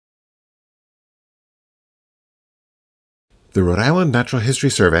The Rhode Island Natural History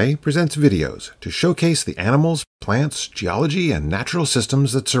Survey presents videos to showcase the animals, plants, geology, and natural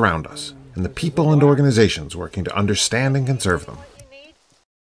systems that surround us, and the people and organizations working to understand and conserve them.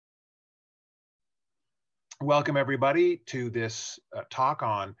 Welcome everybody to this talk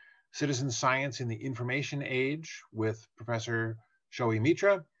on citizen science in the information age with Professor Shai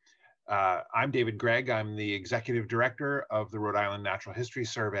Mitra. I'm David Gregg. I'm the Executive Director of the Rhode Island Natural History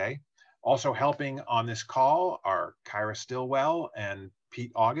Survey. Also helping on this call are Kyra Stillwell and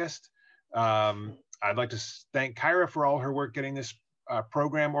Pete August. I'd like to thank Kyra for all her work getting this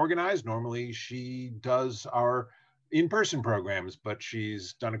program organized. Normally she does our in-person programs, but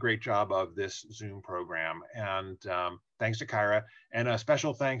she's done a great job of this Zoom program. And thanks to Kyra, and a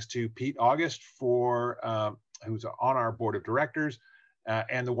special thanks to Pete August for who's on our board of directors,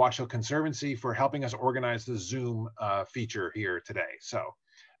 and the Watch Hill Conservancy for helping us organize the Zoom feature here today. So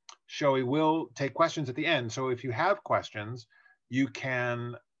Shai will take questions at the end. So if you have questions, you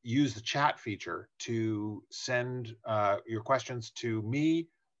can use the chat feature to send your questions to me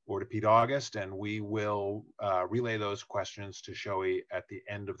or to Pete August, and we will relay those questions to Shai at the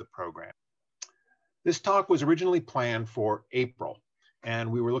end of the program. This talk was originally planned for April, and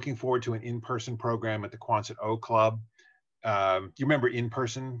we were looking forward to an in-person program at the Quonset O Club. You remember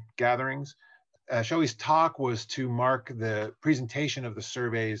in-person gatherings? Shai's talk was to mark the presentation of the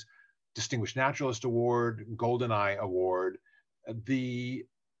survey's Distinguished Naturalist Award, Golden Eye Award. The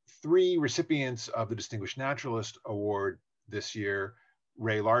three recipients of the Distinguished Naturalist Award this year,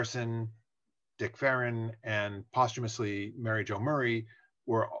 Rey Larsen, Dick Ferren, and posthumously Mary Jo Murray,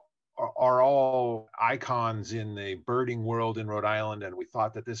 are all icons in the birding world in Rhode Island, and we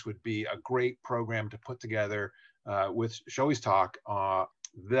thought that this would be a great program to put together with Shai's talk.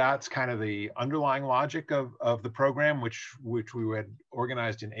 That's kind of the underlying logic of the program, which we had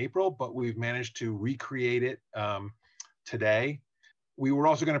organized in April, but we've managed to recreate it today. We were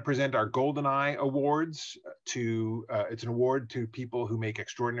also going to present our Golden Eye Awards to, it's an award to people who make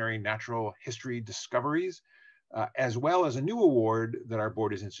extraordinary natural history discoveries, as well as a new award that our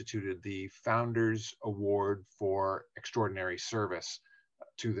board has instituted, the Founders Award for Extraordinary Service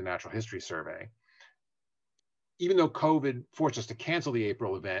to the Natural History Survey. Even though COVID forced us to cancel the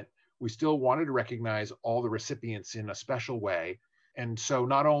April event, we still wanted to recognize all the recipients in a special way. And so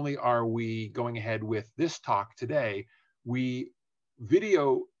not only are we going ahead with this talk today, we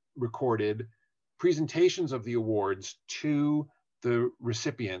video recorded presentations of the awards to the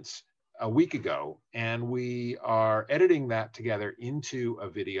recipients a week ago. And we are editing that together into a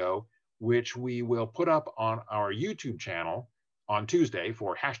video, which we will put up on our YouTube channel on Tuesday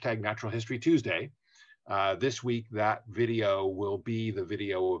for #NaturalHistoryTuesday. This week, that video will be the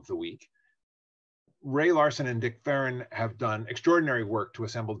video of the week. Rey Larsen and Dick Ferren have done extraordinary work to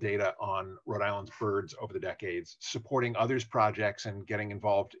assemble data on Rhode Island's birds over the decades, supporting others' projects and getting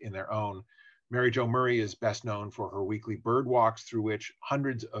involved in their own. Mary Jo Murray is best known for her weekly bird walks, through which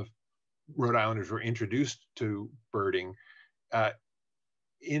hundreds of Rhode Islanders were introduced to birding.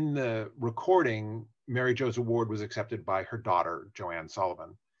 In the recording, Mary Jo's award was accepted by her daughter, Joanne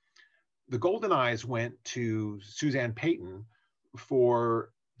Sullivan. The Golden Eyes went to Suzanne Payton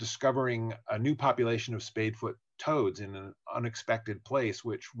for discovering a new population of spadefoot toads in an unexpected place,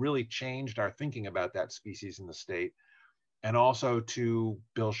 which really changed our thinking about that species in the state. And also to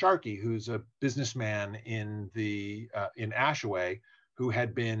Bill Sharkey, who's a businessman in Ashaway, who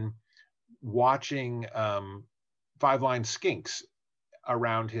had been watching five-line skinks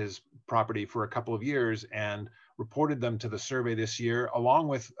around his property for a couple of years and reported them to the survey this year, along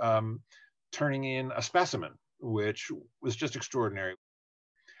with turning in a specimen, which was just extraordinary.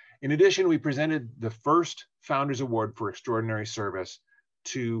 In addition, we presented the first Founders Award for Extraordinary Service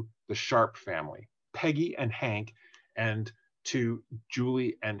to the Sharp family, Peggy and Hank, and to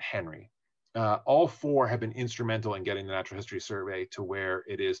Julie and Henry. All four have been instrumental in getting the Natural History Survey to where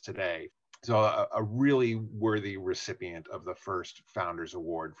it is today. So a really worthy recipient of the first Founders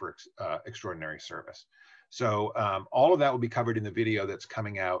Award for Extraordinary Service. So all of that will be covered in the video that's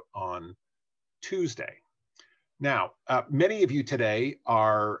coming out on Tuesday. Now, many of you today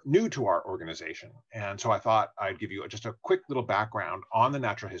are new to our organization, and so I thought I'd give you just a quick little background on the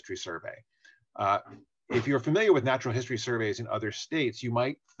Natural History Survey. If you're familiar with natural history surveys in other states, you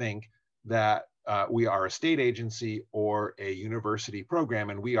might think that we are a state agency or a university program,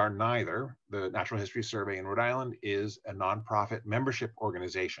 and we are neither. The Natural History Survey in Rhode Island is a nonprofit membership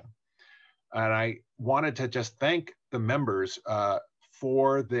organization. And I wanted to just thank the members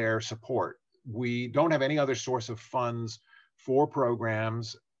for their support. We don't have any other source of funds for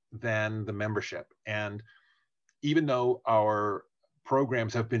programs than the membership. And even though our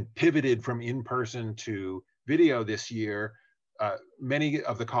programs have been pivoted from in-person to video this year, many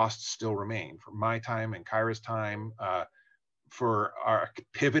of the costs still remain for my time and Kyra's time, for our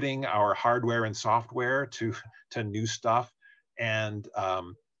pivoting our hardware and software to new stuff, and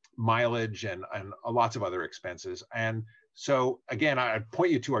mileage and lots of other expenses. And so again, I'd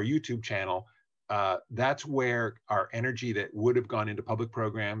point you to our YouTube channel. That's where our energy that would have gone into public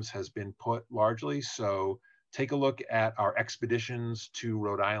programs has been put largely. So take a look at our expeditions to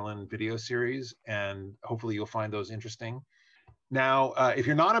Rhode Island video series, and hopefully you'll find those interesting. Now, if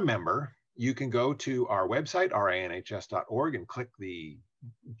you're not a member, you can go to our website, ranhs.org, and click the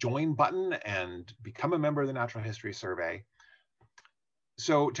join button and become a member of the Natural History Survey.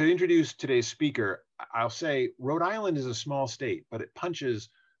 So to introduce today's speaker, I'll say Rhode Island is a small state, but it punches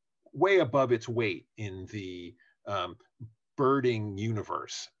way above its weight in the birding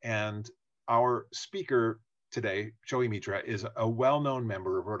universe. And our speaker today, Shai Mitra, is a well-known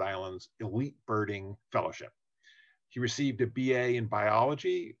member of Rhode Island's Elite Birding Fellowship. He received a BA in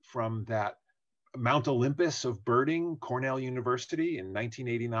biology from that Mount Olympus of birding, Cornell University, in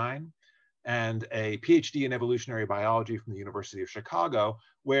 1989, and a PhD in evolutionary biology from the University of Chicago,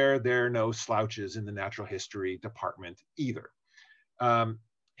 where there are no slouches in the natural history department either.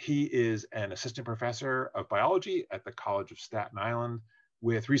 He is an assistant professor of biology at the College of Staten Island,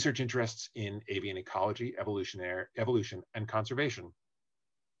 with research interests in avian ecology, evolution, and conservation.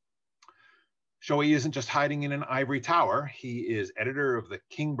 Shai isn't just hiding in an ivory tower. He is editor of the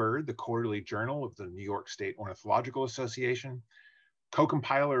Kingbird, the quarterly journal of the New York State Ornithological Association,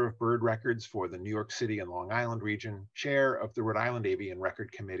 co-compiler of bird records for the New York City and Long Island region, chair of the Rhode Island Avian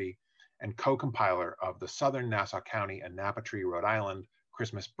Record Committee, and co-compiler of the Southern Nassau County and Napatri, Rhode Island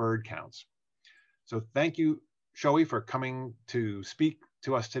Christmas bird counts. So thank you, Shai, for coming to speak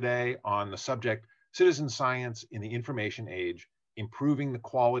to us today on the subject, Citizen Science in the Information Age, Improving the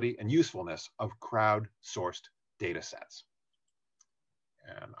Quality and Usefulness of Crowd-Sourced Data Sets.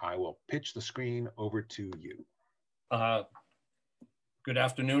 And I will pitch the screen over to you. Good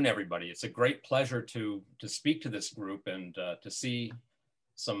afternoon, everybody. It's a great pleasure to speak to this group and to see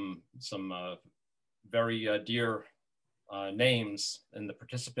some very dear names in the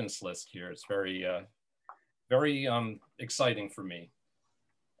participants list here. It's very exciting for me.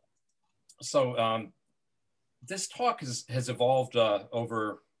 So this talk has evolved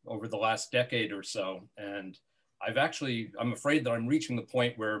over the last decade or so, and I'm afraid that I'm reaching the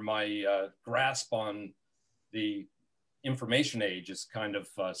point where my grasp on the information age is kind of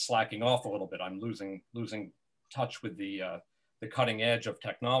slacking off a little bit. I'm losing touch with the cutting edge of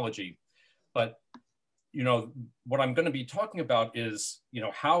technology. But you know, what I'm going to be talking about is, you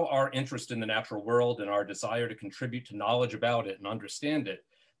know, how our interest in the natural world and our desire to contribute to knowledge about it and understand it,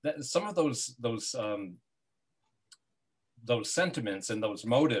 that some of those sentiments and those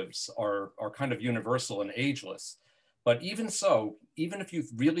motives are kind of universal and ageless. But even so, even if you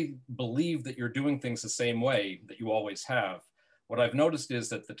really believe that you're doing things the same way that you always have, what I've noticed is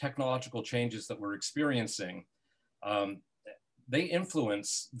that the technological changes that we're experiencing, they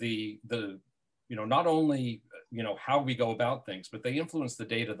influence you know, not only, you know, how we go about things, but they influence the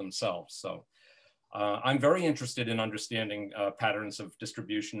data themselves. So I'm very interested in understanding patterns of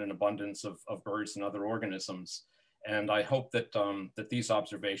distribution and abundance of birds and other organisms. And I hope that, that these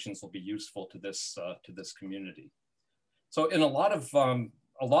observations will be useful to this community. So in a lot of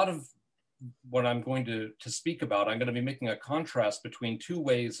what I'm going to speak about, I'm going to be making a contrast between two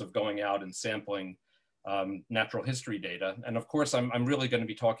ways of going out and sampling natural history data. And of course, I'm really going to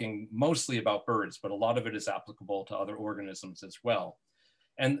be talking mostly about birds, but a lot of it is applicable to other organisms as well.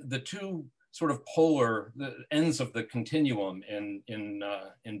 And the two sort of polar ends of the continuum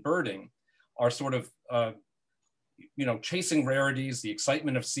in birding are sort of, you know, chasing rarities, the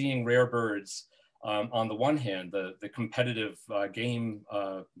excitement of seeing rare birds on the one hand, the competitive game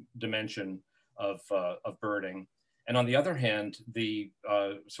dimension of birding. And on the other hand, the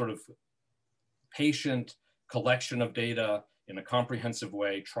sort of patient collection of data in a comprehensive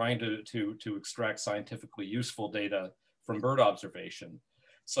way, trying to extract scientifically useful data from bird observation.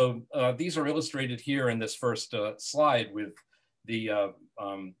 So these are illustrated here in this first slide with the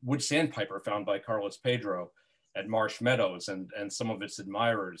wood sandpiper found by Carlos Pedro at Marsh Meadows and some of its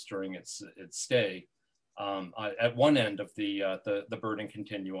admirers during its stay at one end of the birding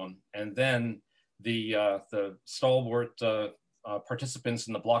continuum, and then the stalwart participants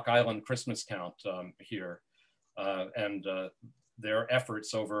in the Block Island Christmas count here, and their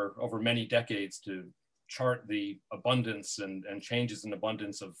efforts over many decades to chart the abundance and changes in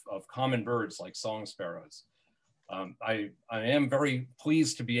abundance of common birds like song sparrows. I am very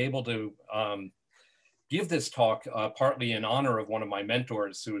pleased to be able to give this talk partly in honor of one of my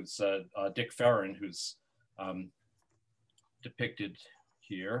mentors, who is Dick Ferren, who's depicted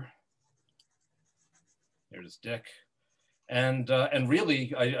here. There's Dick. And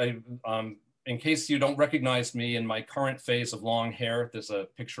really, in case you don't recognize me in my current phase of long hair, there's a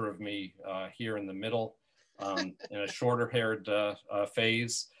picture of me here in the middle in a shorter haired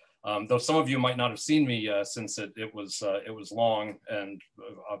phase. Though some of you might not have seen me since it was long and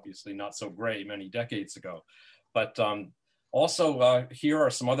obviously not so gray many decades ago. But also here are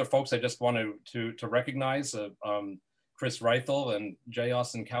some other folks I just want to recognize. Chris Reithel and Jay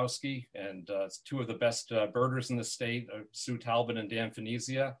Osenkowski, and two of the best birders in the state, Sue Talbot and Dan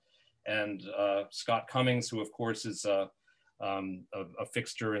Finizia, and Scott Cummings, who of course is a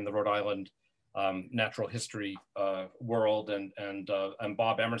fixture in the Rhode Island natural history world, and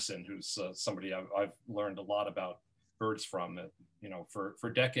Bob Emerson, who's somebody I've learned a lot about birds from, for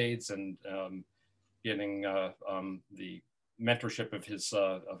decades, and getting the mentorship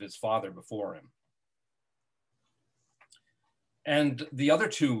of his father before him. And the other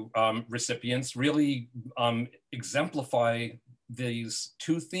two recipients really exemplify these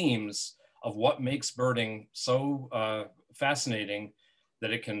two themes of what makes birding so fascinating that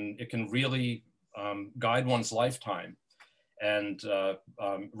it can really guide one's lifetime. And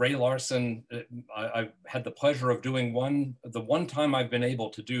Rey Larsen, I've had the pleasure of doing the one time I've been able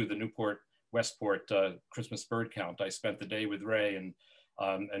to do the Newport Westport Christmas bird count. I spent the day with Rey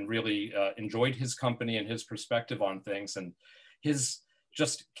and really enjoyed his company and his perspective on things, and his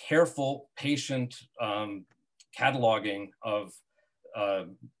just careful, patient cataloging of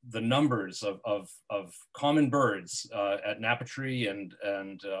the numbers of common birds at Napatree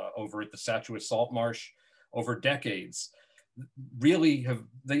and over at the Statuette Salt Marsh over decades really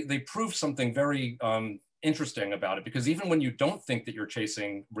they prove something very interesting about it, because even when you don't think that you're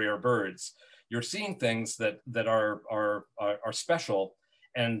chasing rare birds, you're seeing things that are special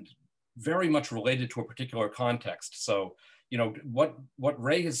and very much related to a particular context. So, what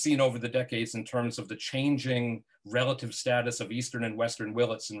Rey has seen over the decades in terms of the changing relative status of eastern and western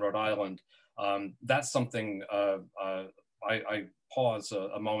willets in Rhode Island, that's something I pause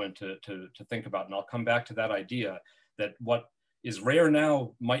a moment to think about, and I'll come back to that idea that what is rare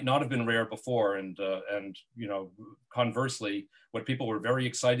now might not have been rare before, and conversely, what people were very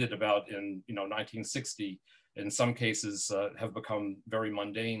excited about in 1960, in some cases have become very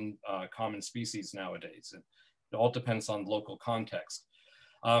mundane common species nowadays. It all depends on local context.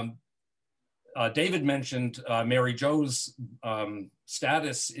 David mentioned Mary Jo's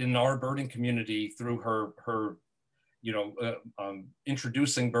status in our birding community through her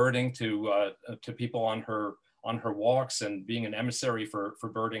introducing birding to people on her walks and being an emissary for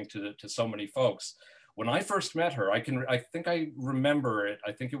birding to so many folks. When I first met her, I think I remember it.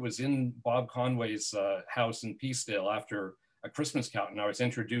 I think it was in Bob Conway's house in Peacedale after a Christmas count, and I was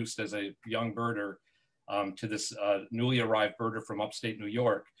introduced as a young birder to this newly arrived birder from upstate New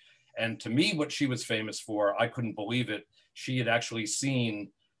York. And to me, what she was famous for, I couldn't believe it. She had actually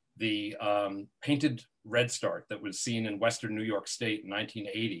seen the painted redstart that was seen in Western New York State in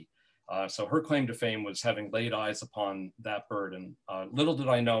 1980. So her claim to fame was having laid eyes upon that bird. And little did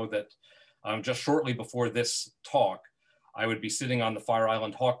I know that just shortly before this talk, I would be sitting on the Fire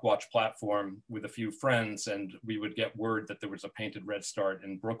Island Hawk Watch platform with a few friends, and we would get word that there was a painted redstart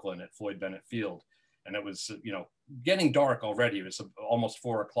in Brooklyn at Floyd Bennett Field. And it was, getting dark already. It was almost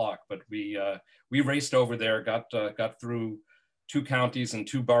 4 o'clock, but we raced over there, got through 2 counties and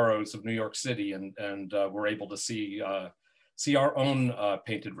 2 boroughs of New York City, and were able to see our own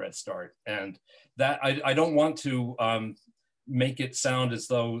painted redstart. And that I don't want to make it sound as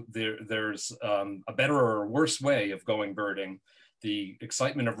though there's a better or a worse way of going birding. The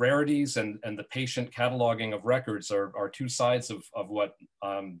excitement of rarities and the patient cataloging of records are 2 sides of what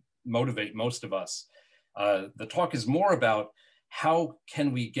motivate most of us. The talk is more about how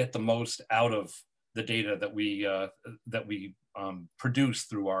can we get the most out of the data that we produce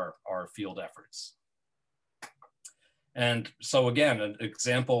through our field efforts. And so again, an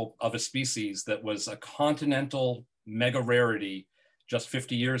example of a species that was a continental mega rarity just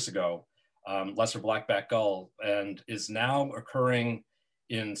 50 years ago, lesser blackback gull, and is now occurring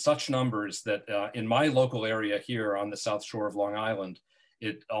in such numbers that in my local area here on the South Shore of Long Island,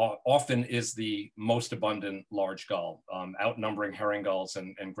 it often is the most abundant large gull, outnumbering herring gulls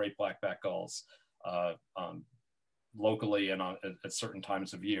and great blackback gulls locally and at certain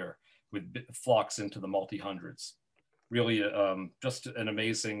times of year, with flocks into the multi-hundreds. Really just an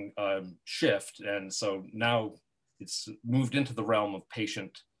amazing shift. And so now it's moved into the realm of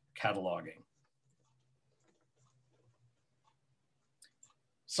patient cataloging.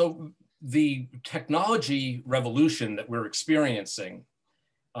 So the technology revolution that we're experiencing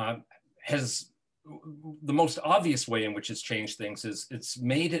has the most obvious way in which it's changed things is it's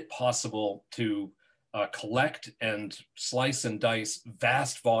made it possible to collect and slice and dice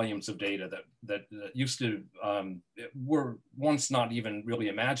vast volumes of data that used to were once not even really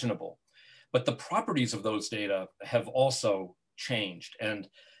imaginable. But the properties of those data have also changed. And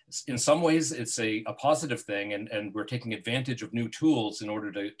in some ways, it's a positive thing, and we're taking advantage of new tools in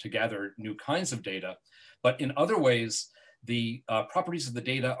order to gather new kinds of data. But in other ways, the properties of the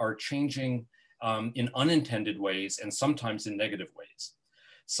data are changing in unintended ways and sometimes in negative ways.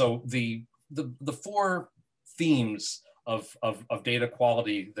 So the four themes of data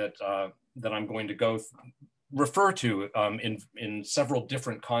quality that I'm going to refer to in several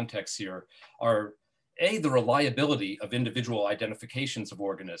different contexts here are the reliability of individual identifications of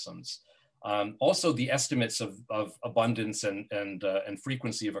organisms, also the estimates of abundance and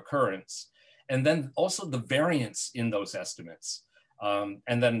frequency of occurrence, and then also the variance in those estimates.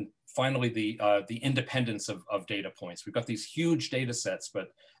 And then finally, the independence of data points. We've got these huge data sets, but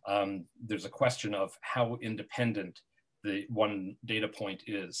there's a question of how independent the one data point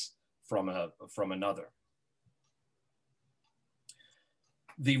is from another.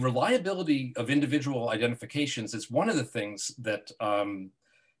 The reliability of individual identifications is one of the things that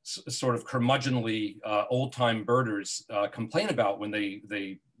sort of curmudgeonly old-time birders complain about when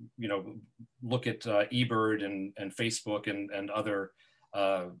they look at eBird and Facebook and other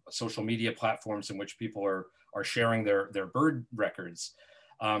social media platforms in which people are sharing their bird records.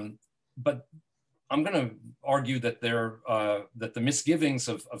 But I'm going to argue that that the misgivings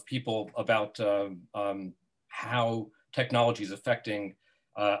of people about how technology is affecting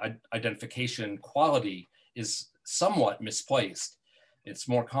identification quality is somewhat misplaced. It's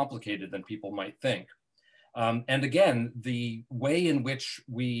more complicated than people might think. And again, the way in which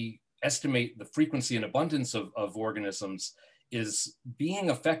we estimate the frequency and abundance of organisms is being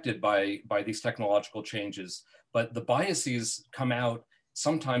affected by these technological changes, but the biases come out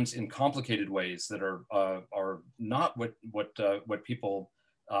sometimes in complicated ways that are not what people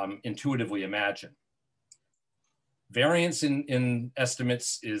intuitively imagine. Variance in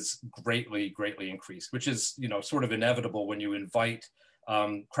estimates is greatly increased, which is sort of inevitable when you invite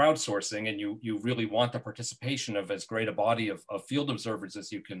crowdsourcing and you really want the participation of as great a body of field observers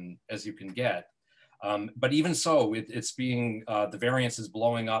as you can get. But even so, it's being the variance is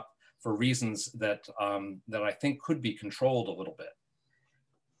blowing up for reasons that I think could be controlled a little bit.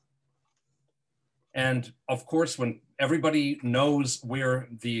 And of course, when everybody knows where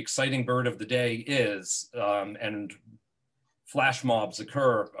the exciting bird of the day is, and flash mobs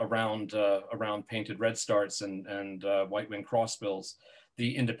occur around painted redstarts and white-winged crossbills,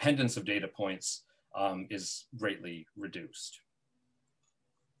 the independence of data points is greatly reduced.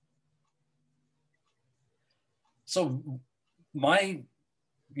 So my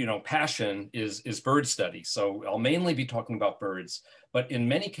passion is bird study. So I'll mainly be talking about birds, but in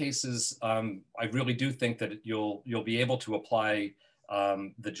many cases, I really do think that you'll be able to apply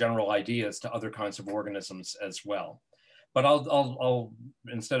the general ideas to other kinds of organisms as well. But I'll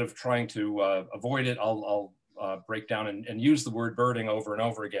instead of trying to avoid it, I'll break down and use the word birding over and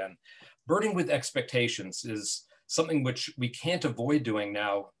over again. Birding with expectations is something which we can't avoid doing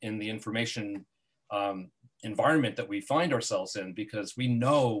now in the information environment that we find ourselves in, because we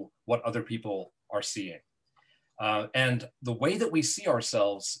know what other people are seeing. And the way that we see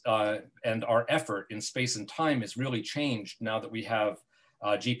ourselves and our effort in space and time is really changed now that we have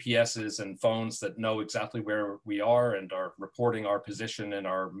GPSs and phones that know exactly where we are and are reporting our position and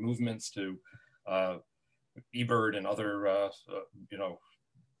our movements to eBird and other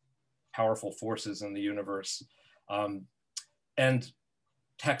powerful forces in the universe. And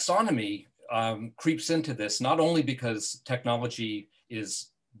taxonomy creeps into this, not only because technology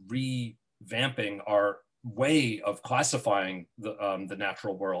is revamping our way of classifying the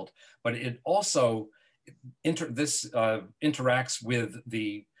natural world, but it also interacts with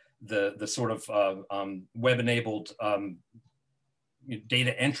the sort of web-enabled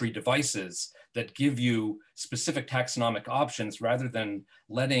data entry devices that give you specific taxonomic options rather than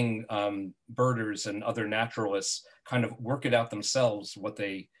letting birders and other naturalists kind of work it out themselves,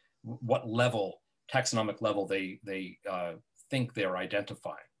 what level, taxonomic level they think they're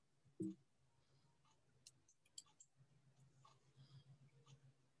identifying.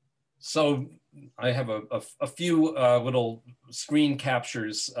 So I have a few little screen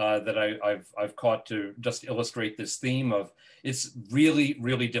captures that I've caught to just illustrate this theme of it's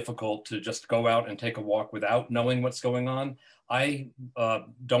really difficult to just go out and take a walk without knowing what's going on. I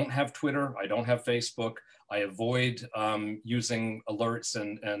don't have Twitter, I don't have Facebook. I avoid using alerts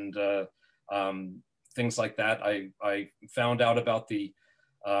and things like that. I found out about the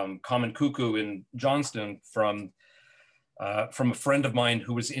common cuckoo in Johnston from a friend of mine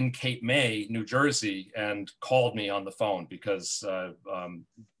who was in Cape May, New Jersey, and called me on the phone because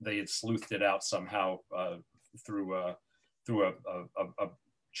they had sleuthed it out somehow through a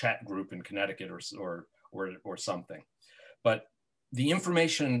chat group in Connecticut or something. But the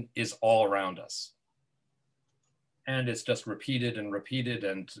information is all around us. And it's just repeated and repeated,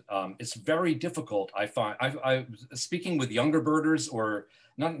 and it's very difficult. I find, speaking with younger birders, or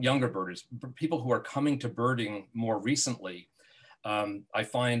not younger birders, but people who are coming to birding more recently, I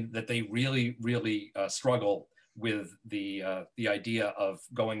find that they really, really struggle with the idea of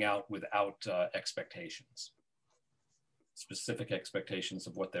going out without expectations, specific expectations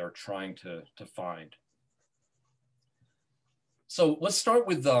of what they're trying to find. So let's start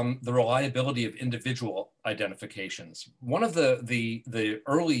with the reliability of individual identifications. One of the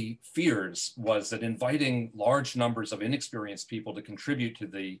early fears was that inviting large numbers of inexperienced people to contribute to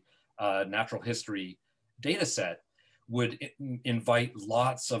the natural history data set would invite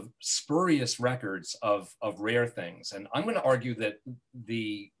lots of spurious records of rare things. And I'm going to argue that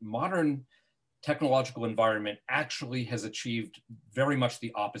the modern technological environment actually has achieved very much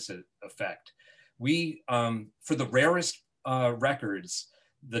the opposite effect. We, for the rarest records,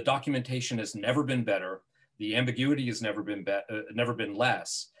 the documentation has never been better. The ambiguity has never been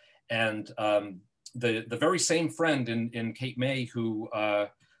less. And the very same friend in Cape May who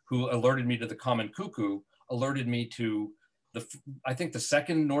alerted me to the common cuckoo alerted me to I think the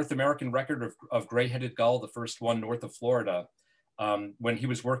second North American record of gray-headed gull, the first one north of Florida, when he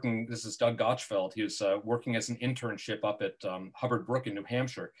was working. This is Doug Gotchfeld. He was working as an internship up at Hubbard Brook in New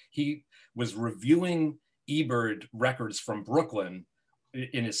Hampshire. He was reviewing eBird records from Brooklyn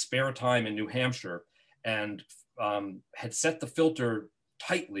in his spare time in New Hampshire, and had set the filter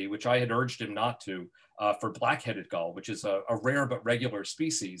tightly, which I had urged him not to, for black-headed gull, which is a rare but regular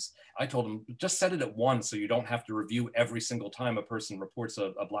species. I told him, just set it at 1 so you don't have to review every single time a person reports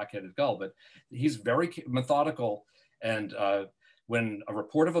a black-headed gull. But he's very methodical, and when a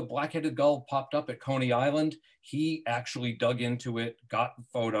report of a black-headed gull popped up at Coney Island, he actually dug into it, got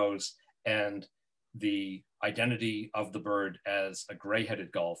photos, and the identity of the bird as a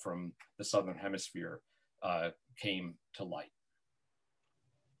gray-headed gull from the Southern Hemisphere came to light.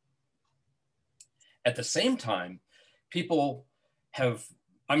 At the same time, people have,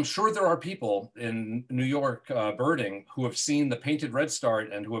 I'm sure there are people in New York birding who have seen the painted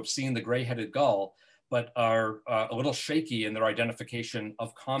redstart and who have seen the gray-headed gull, but are a little shaky in their identification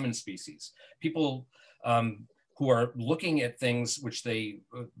of common species. People who are looking at things which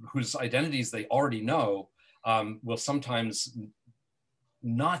whose identities they already know, will sometimes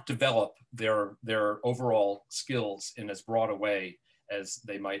not develop their overall skills in as broad a way as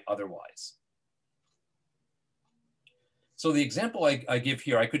they might otherwise. So the example I give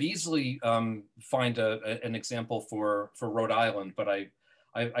here, I could easily find an example for Rhode Island, but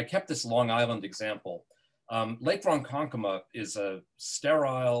I kept this Long Island example. Lake Ronkonkoma is a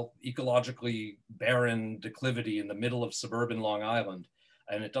sterile, ecologically barren declivity in the middle of suburban Long Island,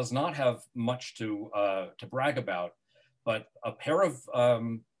 and it does not have much to brag about. But a pair of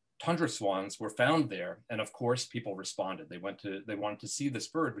tundra swans were found there, and of course, people responded. They wanted to see this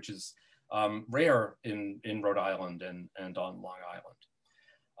bird, which is rare in Rhode Island and on Long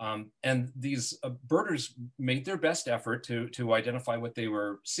Island. And these birders made their best effort to identify what they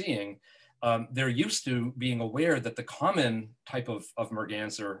were seeing. They're used to being aware that the common type of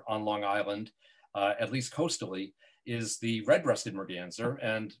merganser on Long Island, at least coastally, is the red-breasted merganser,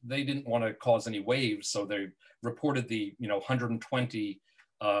 and they didn't want to cause any waves, so they reported the 120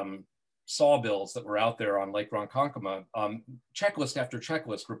 sawbills that were out there on Lake Ronkonkoma. Checklist after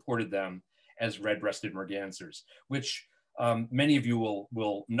checklist reported them as red-breasted mergansers, which many of you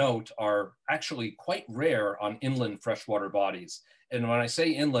will note are actually quite rare on inland freshwater bodies. And when I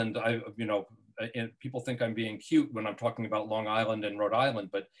say inland, people think I'm being cute when I'm talking about Long Island and Rhode Island,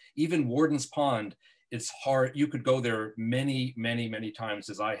 but even Warden's Pond, it's hard. You could go there many, many, many times,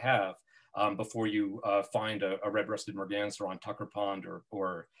 as I have, before you find a red-breasted merganser on Tucker Pond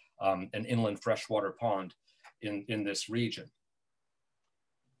or an inland freshwater pond in this region.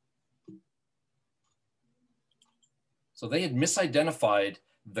 So they had misidentified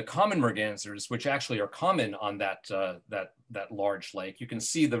the common mergansers, which actually are common on that large lake. You can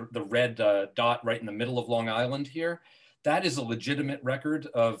see the red dot right in the middle of Long Island here. That is a legitimate record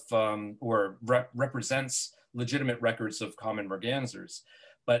of, represents legitimate records of common mergansers.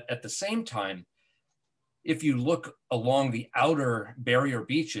 But at the same time, if you look along the outer barrier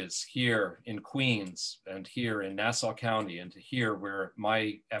beaches here in Queens and here in Nassau County and here where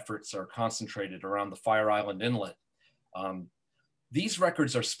my efforts are concentrated around the Fire Island Inlet, These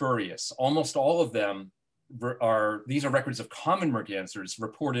records are spurious. Almost all of them these are records of common mergansers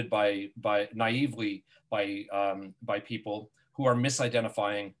reported naively by people who are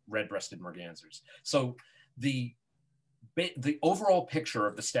misidentifying red-breasted mergansers. So the overall picture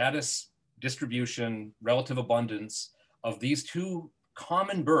of the status, distribution, relative abundance of these two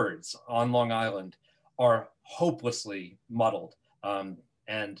common birds on Long Island are hopelessly muddled.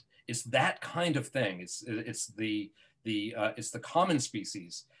 And it's that kind of thing. It's the common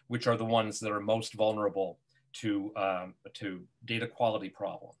species which are the ones that are most vulnerable to data quality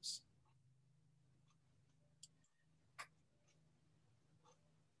problems.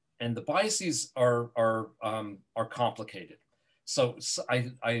 And the biases are complicated. So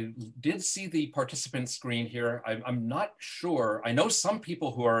I did see the participant screen here. I'm not sure. I know some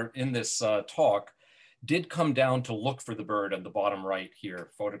people who are in this talk did come down to look for the bird on the bottom right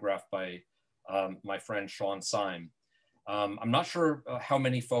here, photographed by my friend Sean Syme. I'm not sure how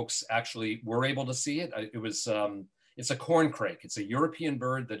many folks actually were able to see it. It's a corncrake. It's a European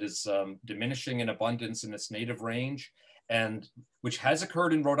bird that is diminishing in abundance in its native range, and which has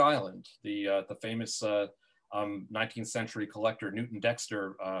occurred in Rhode Island. The famous 19th century collector Newton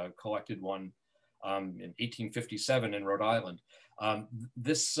Dexter collected one in 1857 in Rhode Island.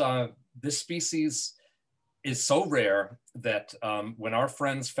 This species is so rare that when our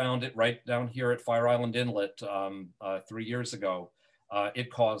friends found it right down here at Fire Island Inlet 3 years ago,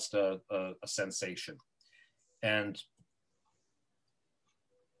 it caused a sensation. And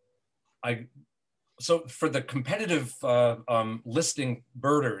so for the competitive listing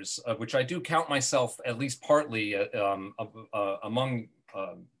birders, which I do count myself at least partly among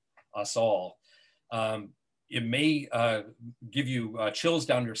us all, it may give you chills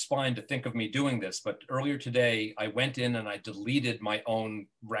down your spine to think of me doing this, but earlier today, I went in and I deleted my own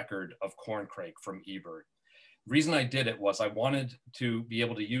record of corncrake from eBird. The reason I did it was I wanted to be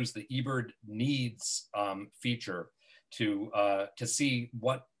able to use the eBird needs feature to see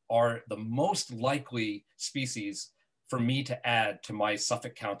what are the most likely species for me to add to my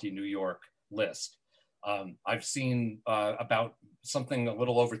Suffolk County, New York list. I've seen about something a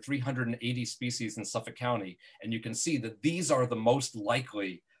little over 380 species in Suffolk County, and you can see that these are the most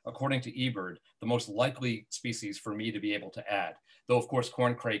likely, according to eBird, the most likely species for me to be able to add. Though of course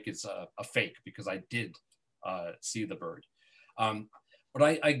corncrake is a fake because I did see the bird. But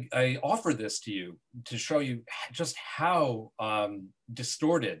I offer this to you to show you just how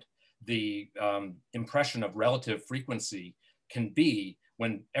distorted the impression of relative frequency can be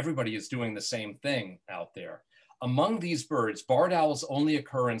when everybody is doing the same thing out there. Among these birds, barred owls only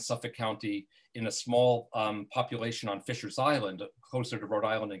occur in Suffolk County in a small population on Fisher's Island, closer to Rhode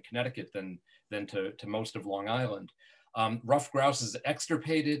Island and Connecticut than to most of Long Island. Ruffed grouse is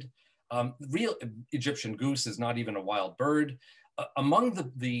extirpated. Real Egyptian goose is not even a wild bird.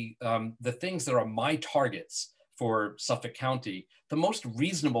 Among the things that are my targets for Suffolk County, the most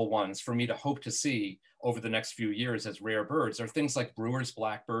reasonable ones for me to hope to see over the next few years as rare birds are things like Brewer's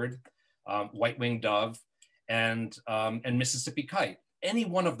blackbird, white-winged dove, and Mississippi kite. Any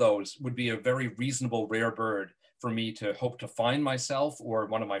one of those would be a very reasonable rare bird for me to hope to find myself or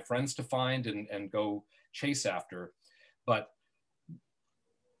one of my friends to find and go chase after. But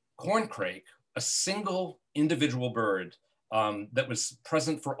corncrake, a single individual bird that was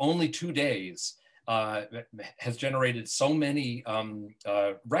present for only 2 days, has generated so many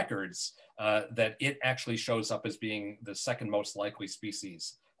records that it actually shows up as being the second most likely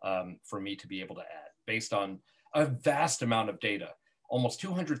species for me to be able to add, based on a vast amount of data, almost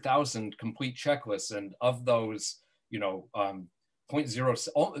 200,000 complete checklists. And of those,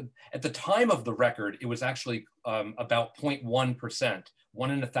 0.0, at the time of the record, it was actually about 0.1%,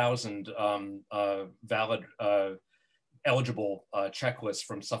 1 in 1,000 valid eligible checklists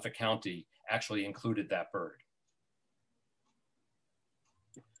from Suffolk County actually included that bird.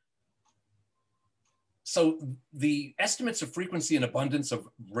 So the estimates of frequency and abundance of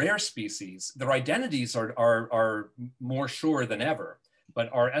rare species, their identities are more sure than ever, but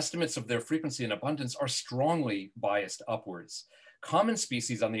our estimates of their frequency and abundance are strongly biased upwards. Common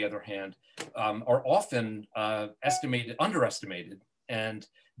species, on the other hand, are often underestimated, and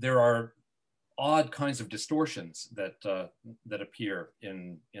there are odd kinds of distortions that appear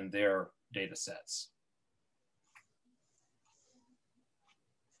in their data sets.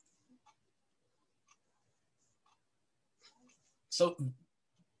 So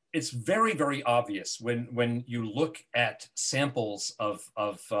it's very, very obvious when you look at samples of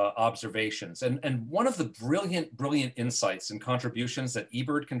observations. And one of the brilliant insights and contributions that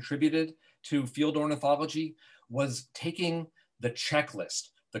eBird contributed to field ornithology was taking the checklist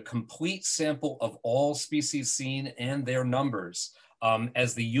the complete sample of all species seen and their numbers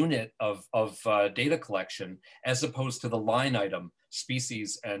as the unit of data collection, as opposed to the line item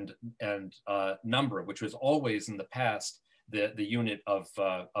species and number, which was always in the past the unit of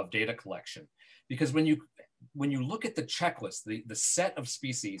data collection. Because when you look at the checklist, the set of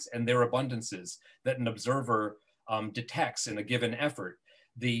species and their abundances that an observer detects in a given effort,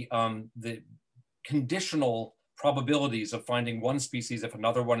 the conditional probabilities of finding one species if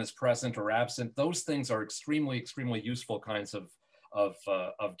another one is present or absent, those things are extremely, extremely useful kinds of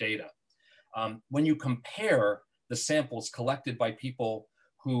data. When you compare the samples collected by people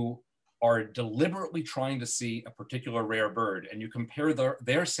who are deliberately trying to see a particular rare bird, and you compare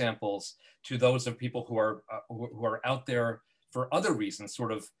their samples to those of people who are out there for other reasons,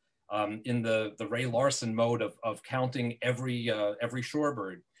 sort of in the Rey Larsen mode of counting every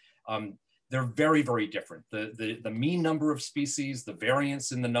shorebird, they're very, very different. The mean number of species, the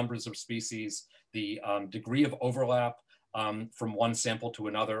variance in the numbers of species, the degree of overlap from one sample to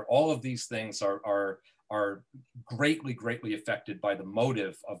another, all of these things are greatly, greatly affected by the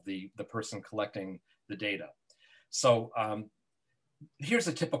motive of the person collecting the data. So here's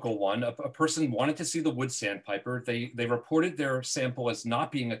a typical one. A person wanted to see the wood sandpiper. They reported their sample as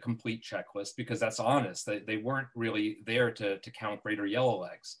not being a complete checklist because that's honest. They weren't really there to count greater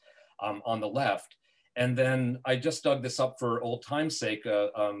yellowlegs on the left. And then I just dug this up for old time's sake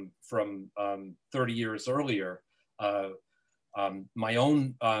from 30 years earlier. My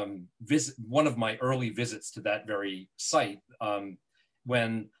own visit, one of my early visits to that very site,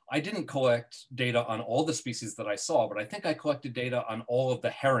 when I didn't collect data on all the species that I saw, but I think I collected data on all of the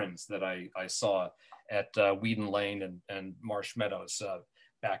herons that I saw at Weeden Lane and Marsh Meadows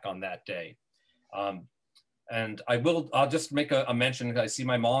back on that day. And I'll just make a mention. I see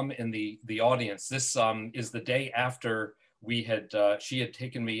my mom in the audience. This is the day after she had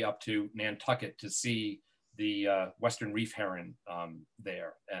taken me up to Nantucket to see the Western reef heron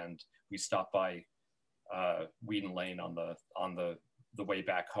there, and we stopped by Weeden Lane on the way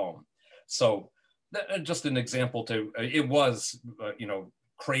back home. So just an example it was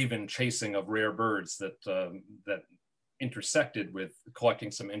craven chasing of rare birds that intersected with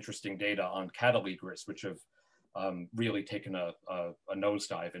collecting some interesting data on cattle egrets, which have really taken a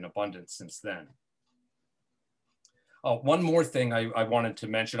nosedive in abundance since then. One more thing I wanted to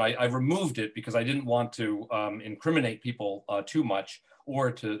mention, I removed it because I didn't want to incriminate people too much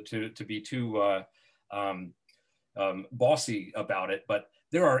or to be too bossy about it, but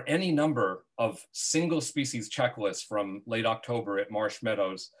there are any number of single species checklists from late October at Marsh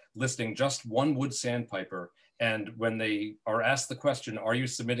Meadows listing just one wood sandpiper. And when they are asked the question, are you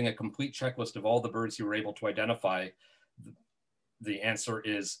submitting a complete checklist of all the birds you were able to identify? The answer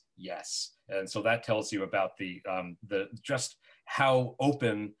is yes. And so that tells you about just how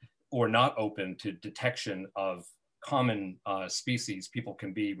open or not open to detection of common species people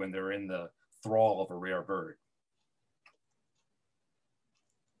can be when they're in the thrall of a rare bird.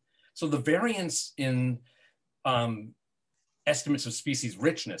 So the variance in estimates of species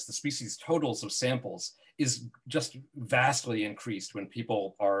richness, the species totals of samples, is just vastly increased when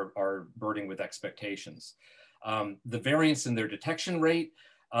people are birding with expectations. The variance in their detection rate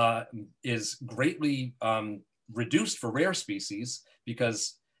is greatly reduced for rare species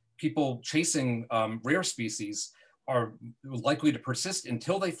because people chasing rare species are likely to persist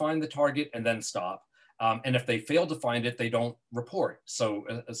until they find the target and then stop. And if they fail to find it, they don't report. So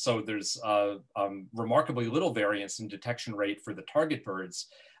there's remarkably little variance in detection rate for the target birds,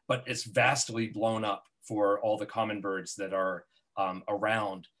 but it's vastly blown up for all the common birds that are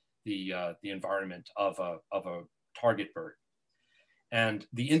around the environment of a target bird. And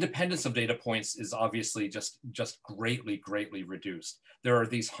the independence of data points is obviously just greatly, greatly reduced. There are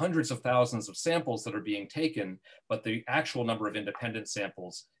these hundreds of thousands of samples that are being taken, but the actual number of independent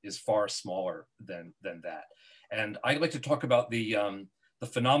samples is far smaller than that. And I'd like to talk about the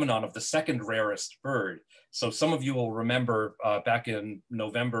phenomenon of the second rarest bird. So some of you will remember back in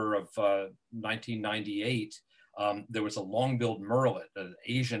November of 1998, there was a long-billed murrelet, an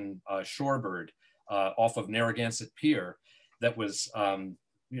Asian shorebird off of Narragansett Pier that was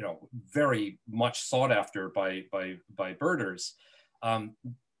very much sought after by birders.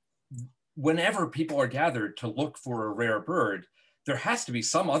 Whenever people are gathered to look for a rare bird, there has to be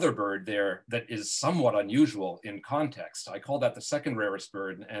some other bird there that is somewhat unusual in context. I call that the second rarest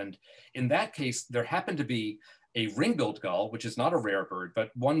bird. And in that case, there happened to be a ring-billed gull, which is not a rare bird,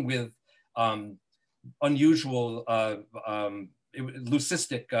 but one with unusual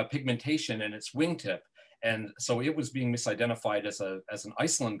leucistic pigmentation in its wingtip. And so it was being misidentified as an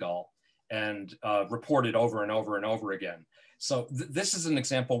Iceland gull. and reported over and over and over again. So this is an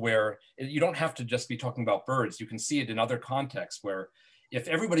example where you don't have to just be talking about birds. You can see it in other contexts where if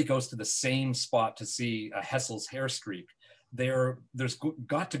everybody goes to the same spot to see a Hessel's hair streak, there's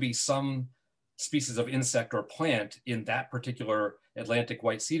got to be some species of insect or plant in that particular Atlantic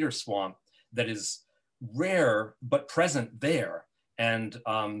white cedar swamp that is rare but present there, and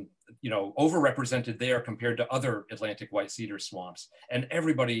overrepresented there compared to other Atlantic white cedar swamps. And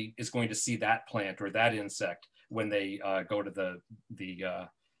everybody is going to see that plant or that insect when they go to the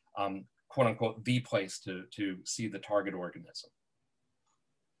quote unquote the place to see the target organism.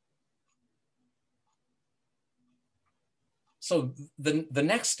 So the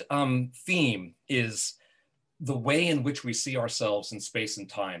next theme is the way in which we see ourselves in space and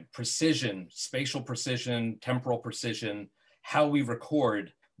time: precision, spatial precision, temporal precision, how we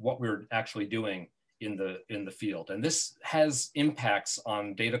record what we're actually doing in the field. And this has impacts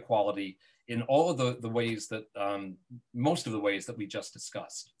on data quality in all of the ways that, most of the ways that we just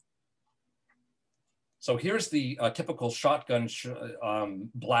discussed. So here's the typical shotgun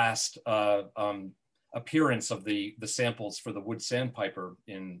blast appearance of the samples for the wood sandpiper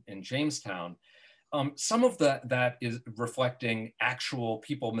in Jamestown. Some of that is reflecting actual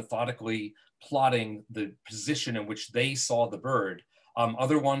people methodically plotting the position in which they saw the bird.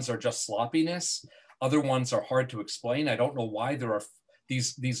 Other ones are just sloppiness. Other ones are hard to explain. I don't know why there are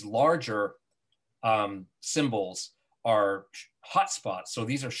these larger symbols are hotspots. So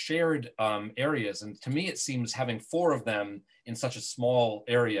these are shared areas. And to me, it seems having 4 of them in such a small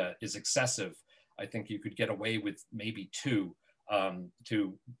area is excessive. I think you could get away with maybe 2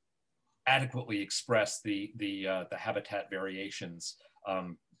 to adequately express the habitat variations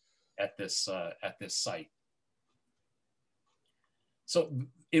at this site. So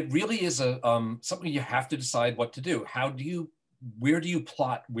it really is something you have to decide what to do. Where do you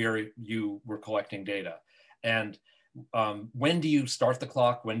plot where you were collecting data? And when do you start the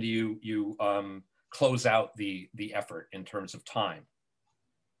clock? When do you close out the effort in terms of time?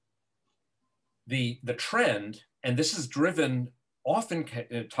 The trend, and this is driven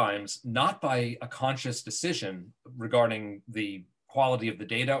oftentimes not by a conscious decision regarding the quality of the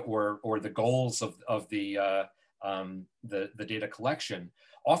data or the goals of the data collection,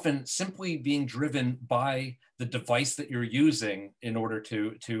 often simply being driven by the device that you're using in order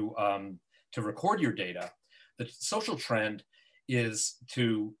to record your data. The social trend is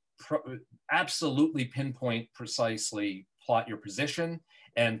to absolutely pinpoint precisely plot your position,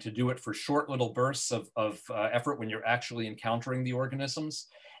 and to do it for short little bursts of effort when you're actually encountering the organisms.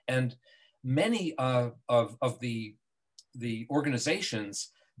 And many of the organizations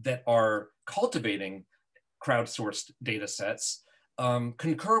that are cultivating crowdsourced data sets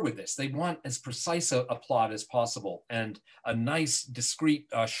concur with this. They want as precise a plot as possible and a nice, discrete,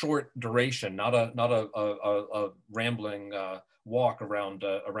 short duration, not a rambling walk around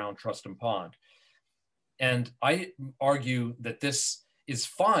Trustham Pond. And I argue that this is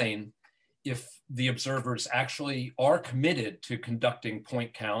fine if the observers actually are committed to conducting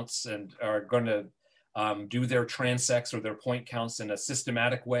point counts and are going to do their transects or their point counts in a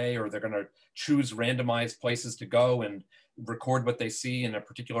systematic way, or they're going to choose randomized places to go and record what they see in a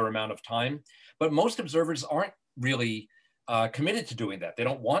particular amount of time. But most observers aren't really committed to doing that. They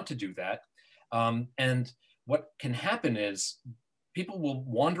don't want to do that. And what can happen is people will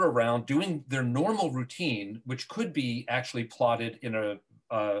wander around doing their normal routine, which could be actually plotted in a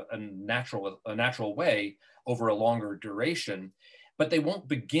natural way over a longer duration, but they won't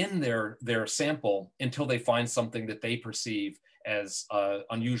begin their sample until they find something that they perceive as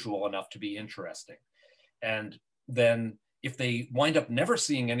unusual enough to be interesting. And then if they wind up never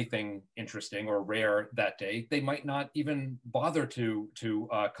seeing anything interesting or rare that day, they might not even bother to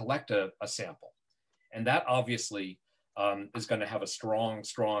collect a sample. And that obviously is going to have a strong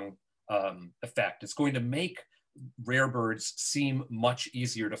effect. It's going to make rare birds seem much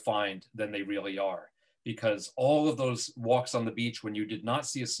easier to find than they really are, because all of those walks on the beach when you did not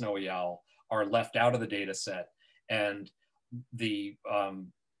see a snowy owl are left out of the data set. And the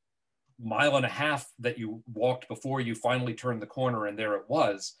mile and a half that you walked before you finally turned the corner and there it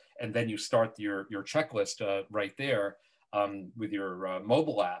was, and then you start your checklist right there with your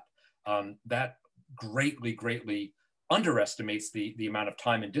mobile app, that greatly underestimates the amount of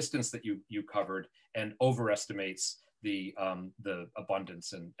time and distance that you covered, and overestimates the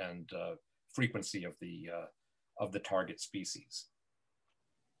abundance and frequency of the target species.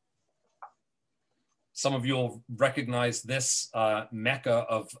 Some of you will recognize this mecca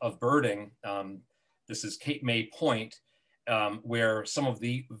of birding. This is Cape May Point, where some of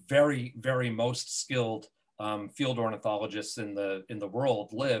the very most skilled field ornithologists in the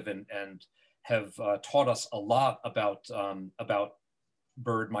world live and have taught us a lot about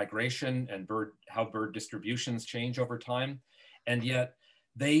bird migration and how bird distributions change over time, and yet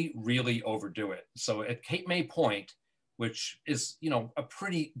they really overdo it. So at Cape May Point, which is a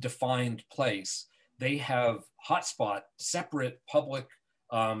pretty defined place, they have hotspot, separate public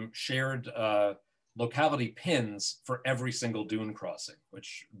shared locality pins for every single dune crossing,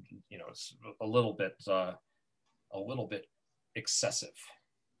 which is a little bit excessive.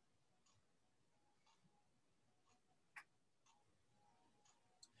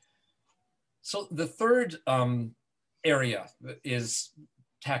 So the third area is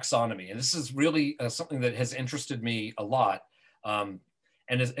taxonomy, and this is really something that has interested me a lot. And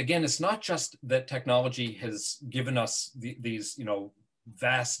again, it's not just that technology has given us these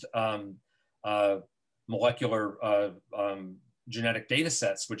vast molecular genetic data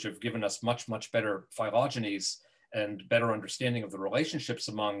sets, which have given us much better phylogenies and better understanding of the relationships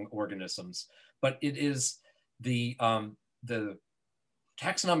among organisms, but it is the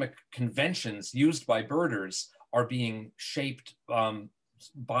taxonomic conventions used by birders are being shaped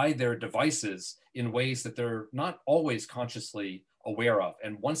by their devices in ways that they're not always consciously aware of.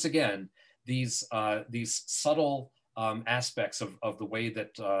 And once again, these subtle aspects of the way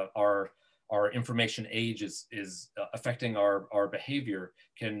that our information age is affecting our behavior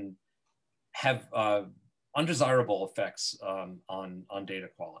can have undesirable effects on data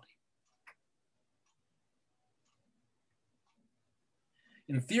quality.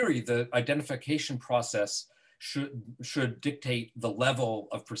 In theory, the identification process should dictate the level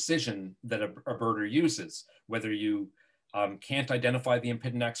of precision that a birder uses, whether you can't identify the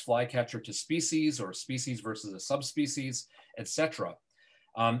Impidinax flycatcher to species or species versus a subspecies, etc.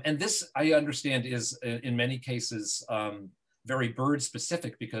 And this, I understand, is in many cases very bird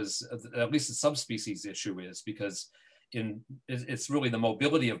specific, because at least the subspecies issue is because it's really the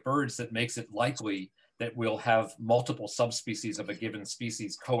mobility of birds that makes it likely that we'll have multiple subspecies of a given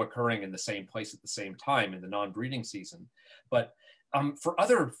species co-occurring in the same place at the same time in the non-breeding season. But for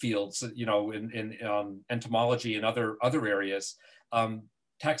other fields, in entomology and other areas,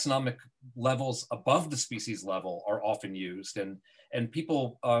 taxonomic levels above the species level are often used, and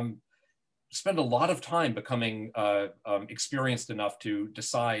people spend a lot of time becoming experienced enough to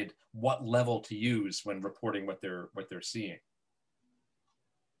decide what level to use when reporting what they're seeing.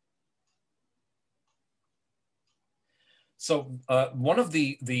 So one of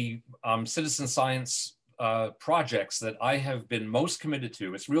the citizen science projects that I have been most committed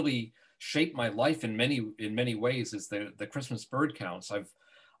to, it's really shaped my life in many ways, is the Christmas bird counts.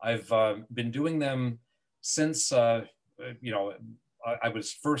 I've been doing them since I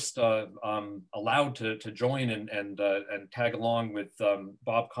was first allowed to join and tag along with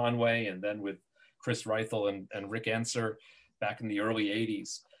Bob Conway, and then with Chris Reithel and Rick Enser back in the early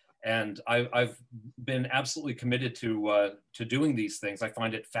 80s. And I've been absolutely committed to doing these things. I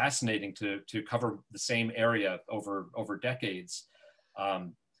find it fascinating to cover the same area over decades.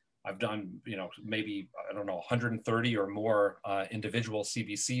 I've done, maybe, I don't know, 130 or more individual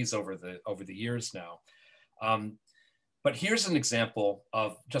CBCs over the years now. But here's an example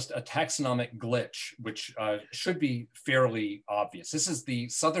of just a taxonomic glitch, which should be fairly obvious. This is the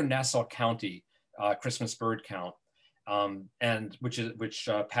Southern Nassau County Christmas bird count. And which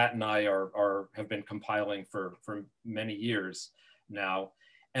Pat and I have been compiling for many years now.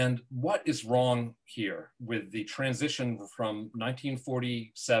 And what is wrong here with the transition from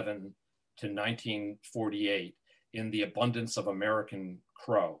 1947 to 1948 in the abundance of American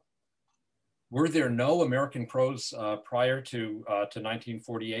crow? Were there no American crows prior to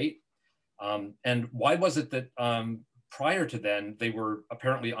 1948? And why was it that prior to then, they were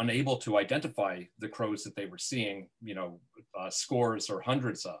apparently unable to identify the crows that they were seeing, scores or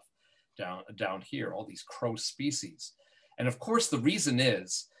hundreds of down here, all these crow species? And of course, the reason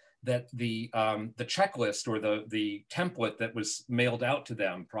is that the checklist or the template that was mailed out to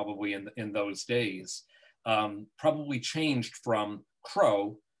them probably in those days probably changed from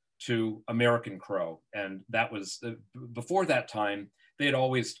crow to American crow. And that was, before that time, they had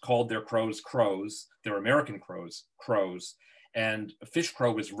always called their crows crows, their American crows crows, and fish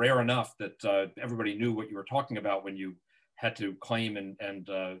crow was rare enough that everybody knew what you were talking about when you had to claim and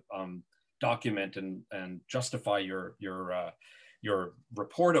document and justify your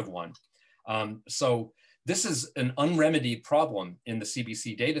report of one. So this is an unremedied problem in the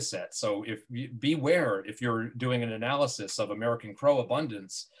CBC data set. So beware if you're doing an analysis of American crow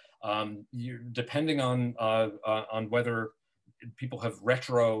abundance, depending on whether people have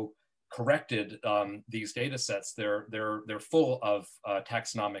retro corrected these data sets, they're full of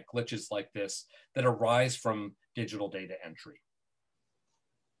taxonomic glitches like this that arise from digital data entry.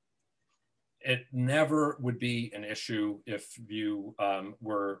 It never would be an issue if you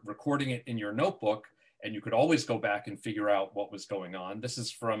were recording it in your notebook and you could always go back and figure out what was going on. This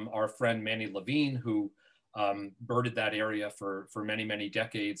is from our friend Manny Levine, who birded that area for many, many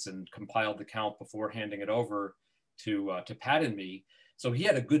decades and compiled the count before handing it over to Pat and me. So he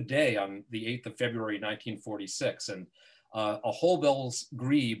had a good day on the 8th of February, 1946. And a Holbell's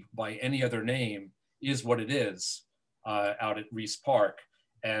grebe by any other name is what it is out at Reese Park.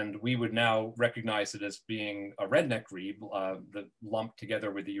 And we would now recognize it as being a redneck grebe, lumped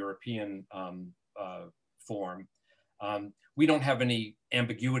together with the European form. We don't have any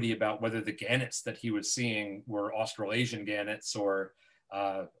ambiguity about whether the gannets that he was seeing were Australasian gannets or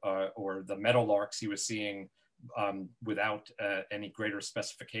the meadowlarks he was seeing without any greater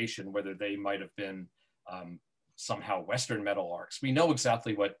specification, whether they might have been somehow Western meadowlarks. We know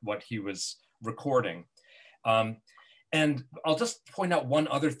exactly what he was recording. And I'll just point out one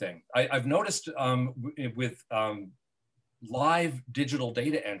other thing. I've noticed with live digital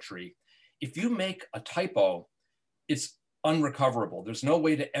data entry, if you make a typo, it's unrecoverable. There's no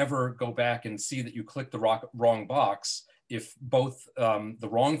way to ever go back and see that you clicked the wrong box if both the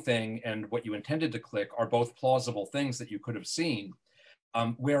wrong thing and what you intended to click are both plausible things that you could have seen.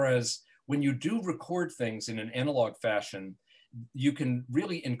 Whereas when you do record things in an analog fashion, you can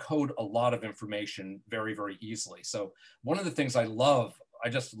really encode a lot of information very, very easily. So one of the things I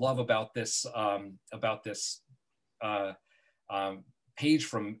just love about this page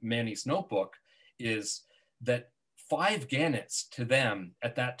from Manny's notebook is that 5 gannets to them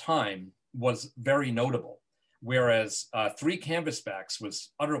at that time was very notable, whereas 3 canvasbacks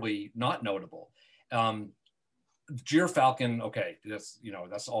was utterly not notable. Gyrfalcon, okay,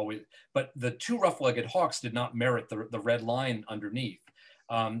 that's always, but the 2 rough-legged hawks did not merit the red line underneath.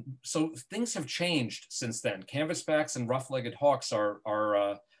 So things have changed since then. Canvasbacks and rough-legged hawks are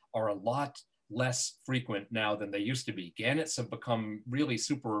a lot less frequent now than they used to be. Gannets have become really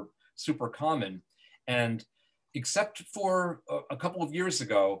super, super common. And except for a couple of years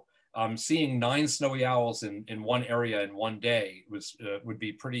ago, seeing 9 snowy owls in one area in one day would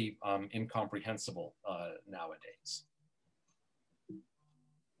be pretty incomprehensible nowadays.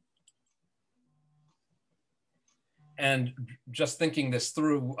 And just thinking this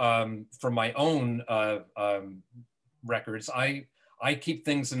through from my own records, I keep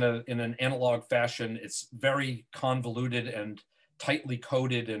things in an analog fashion. It's very convoluted and tightly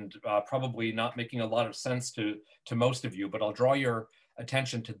coded and probably not making a lot of sense to most of you, but I'll draw your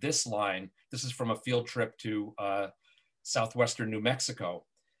attention to this line. This is from a field trip to southwestern New Mexico.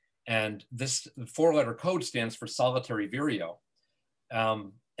 And this 4-letter code stands for solitary vireo.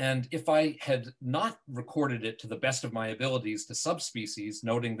 And if I had not recorded it to the best of my abilities to subspecies,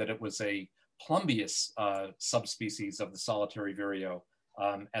 noting that it was a plumbeous subspecies of the solitary vireo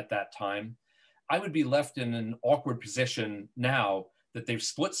at that time, I would be left in an awkward position now that they've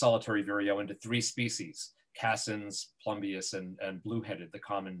split solitary vireo into 3 species: Cassins, plumbeous, and blue-headed, the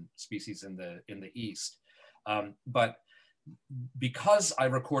common species in the East. But because I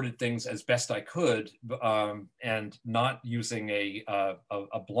recorded things as best I could and not using a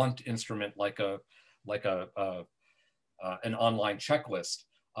blunt instrument like an online checklist,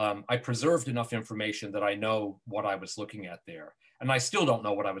 I preserved enough information that I know what I was looking at there. And I still don't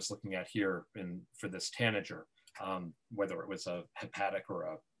know what I was looking at here for this tanager, whether it was a hepatic or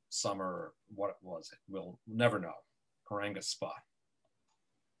a summer or what it was. We'll never know. Karanga spot.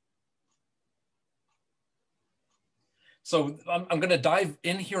 So I'm going to dive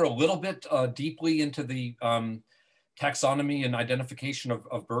in here a little bit deeply into the taxonomy and identification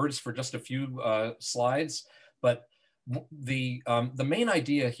of birds for just a few slides. But the main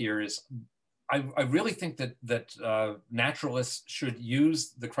idea here is I really think that naturalists should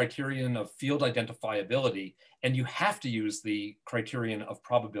use the criterion of field identifiability, and you have to use the criterion of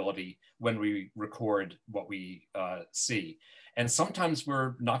probability when we record what we see. And sometimes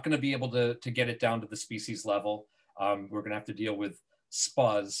we're not going to be able to get it down to the species level. We're going to have to deal with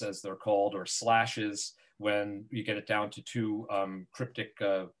SPUs, as they're called, or slashes, when you get it down to 2 cryptic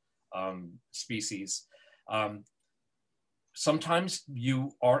species. Sometimes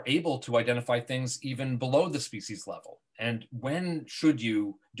you are able to identify things even below the species level. And when should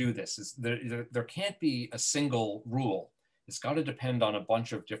you do this? There can't be a single rule. It's got to depend on a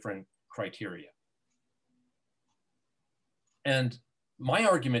bunch of different criteria. And my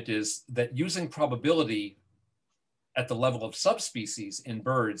argument is that using probability at the level of subspecies in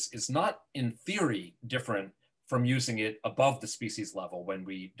birds is not in theory different from using it above the species level when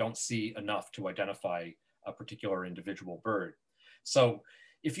we don't see enough to identify a particular individual bird. So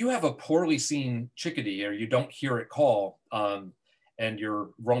if you have a poorly seen chickadee or you don't hear it call and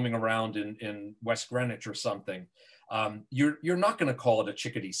you're roaming around in West Greenwich or something, you're not going to call it a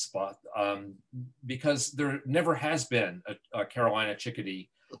chickadee spot because there never has been a Carolina chickadee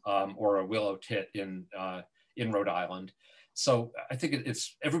or a willow tit in Rhode Island. So I think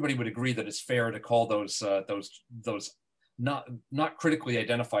everybody would agree that it's fair to call those not critically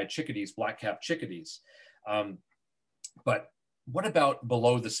identified chickadees black-capped chickadees. But what about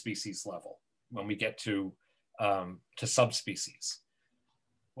below the species level when we get to subspecies?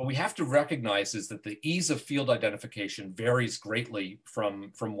 What we have to recognize is that the ease of field identification varies greatly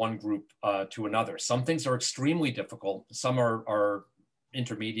from one group to another. Some things are extremely difficult, some are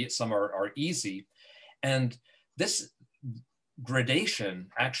intermediate, some are easy. And this gradation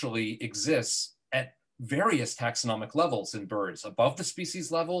actually exists at various taxonomic levels in birds. Above the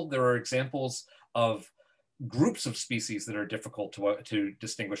species level, there are examples of groups of species that are difficult to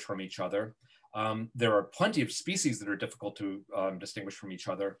distinguish from each other. There are plenty of species that are difficult to distinguish from each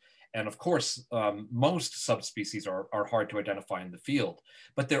other. And of course, most subspecies are hard to identify in the field.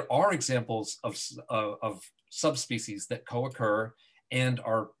 But there are examples of subspecies that co-occur and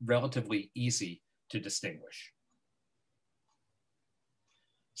are relatively easy to distinguish.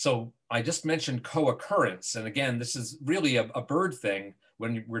 So I just mentioned co-occurrence. And again, this is really a bird thing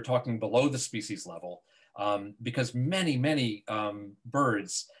when we're talking below the species level. Because many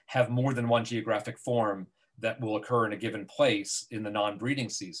birds have more than one geographic form that will occur in a given place in the non-breeding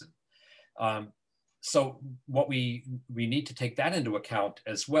season. So what we need to take that into account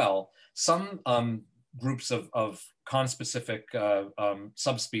as well. Some groups of conspecific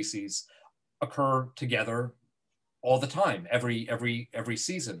subspecies occur together all the time, every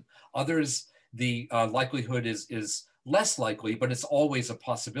season. Others, the likelihood is less likely, but it's always a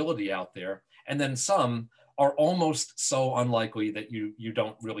possibility out there. And then some are almost so unlikely that you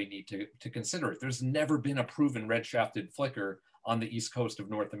don't really need to consider it. There's never been a proven red-shafted flicker on the East Coast of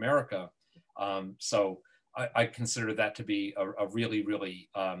North America. So I consider that to be a really, really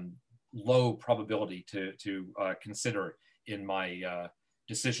low probability to consider in my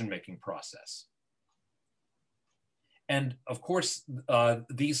decision-making process. And of course,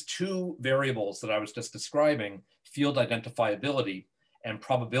 these two variables that I was just describing, field identifiability and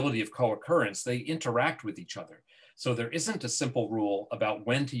probability of co-occurrence, they interact with each other. So there isn't a simple rule about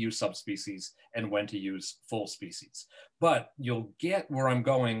when to use subspecies and when to use full species. But you'll get where I'm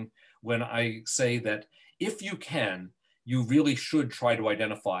going when I say that if you can, you really should try to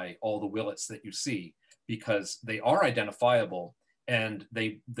identify all the willets that you see, because they are identifiable and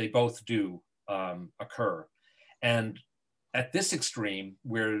they both do occur. And at this extreme,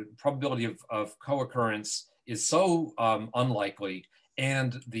 where probability of co-occurrence is so unlikely,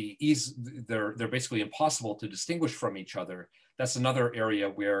 and they're basically impossible to distinguish from each other, that's another area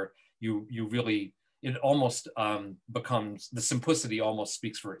where you really, it almost becomes, the simplicity almost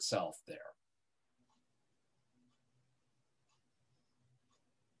speaks for itself there.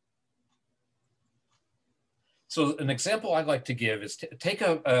 So an example I'd like to give is take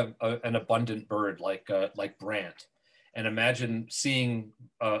an abundant bird like brant, and imagine seeing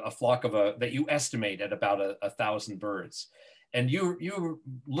a flock of that you estimate at about 1,000 birds. And you're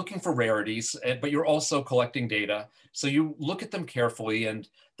looking for rarities, but you're also collecting data. So you look at them carefully, and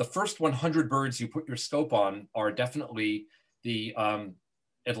the first 100 birds you put your scope on are definitely the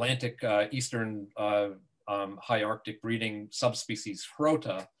Atlantic Eastern high Arctic breeding subspecies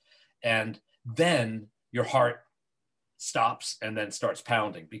Hrota. And then your heart stops and then starts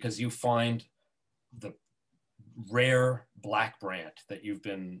pounding because you find the rare black brant that you've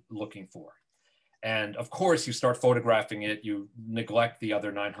been looking for. And of course, you start photographing it, you neglect the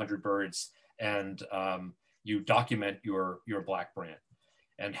other 900 birds, and you document your black brant.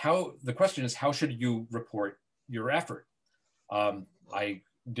 And the question is, how should you report your effort? I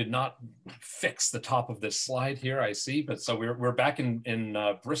did not fix the top of this slide here, I see, but so we're back in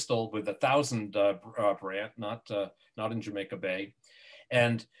Bristol with 1,000 brant, not in Jamaica Bay.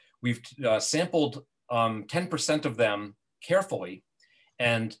 And we've sampled 10% of them carefully.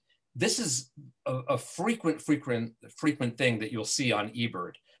 And this is a frequent thing that you'll see on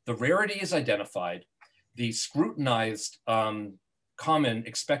eBird. The rarity is identified. The scrutinized common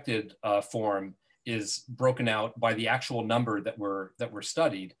expected form is broken out by the actual number that were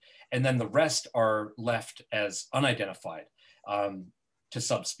studied, and then the rest are left as unidentified to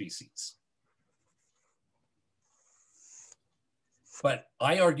subspecies. But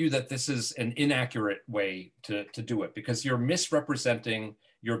I argue that this is an inaccurate way to do it, because you're misrepresenting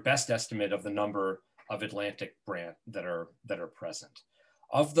your best estimate of the number Atlantic brant that are present.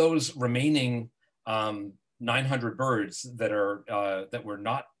 Of those remaining 900 birds that were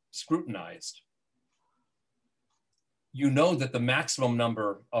not scrutinized, you know that the maximum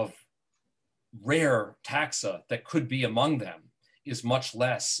number of rare taxa that could be among them is much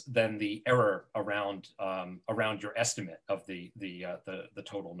less than the error around your estimate of the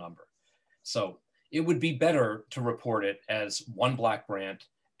total number. So it would be better to report it as one black brant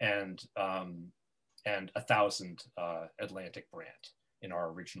and 1,000 Atlantic brant in our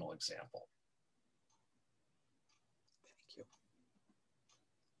original example. Thank you.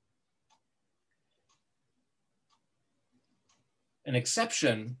 An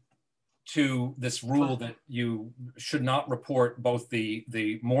exception to this rule that you should not report both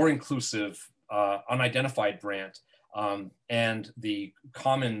the more inclusive unidentified brant and the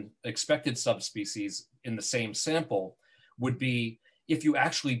common expected subspecies in the same sample would be if you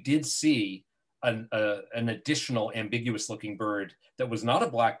actually did see an additional ambiguous looking bird that was not a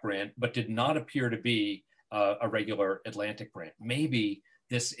black brant, but did not appear to be a regular Atlantic brant. Maybe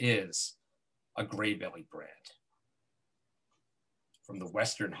this is a gray-bellied brant from the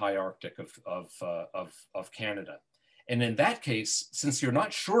Western high Arctic of Canada. And in that case, since you're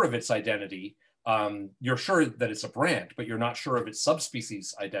not sure of its identity, you're sure that it's a brant, but you're not sure of its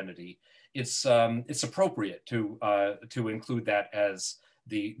subspecies identity, it's appropriate to include that as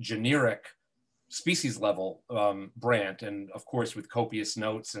the generic species level brant, and of course with copious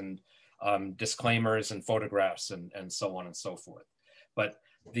notes and disclaimers and photographs and so on and so forth. But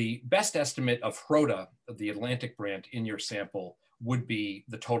the best estimate of Rhoda, of the Atlantic brant in your sample, would be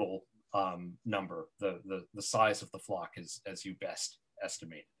the total number, the size of the flock as you best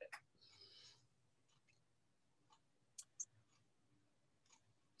estimated it.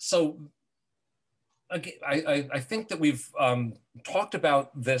 So again, I think that we've talked about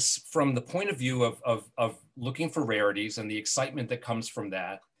this from the point of view of looking for rarities and the excitement that comes from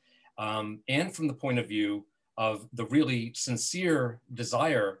that, and from the point of view of the really sincere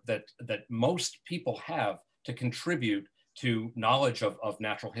desire that most people have to contribute to knowledge of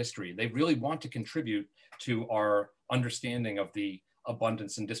natural history. They really want to contribute to our understanding of the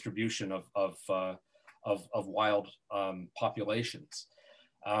abundance and distribution of wild populations.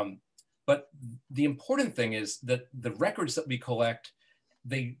 But the important thing is that the records that we collect,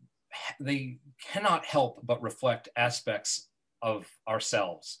 they cannot help but reflect aspects of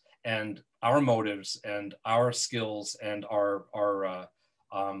ourselves and our motives and our skills and our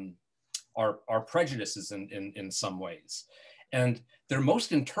prejudices in some ways. And they're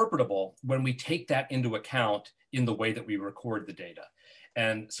most interpretable when we take that into account in the way that we record the data.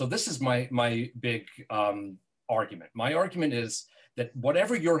 And so this is my big argument. My argument is that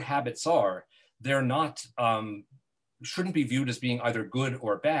whatever your habits are, they're not, shouldn't be viewed as being either good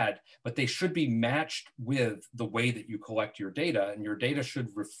or bad, but they should be matched with the way that you collect your data, and your data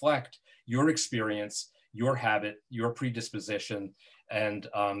should reflect your experience, your habit, your predisposition, and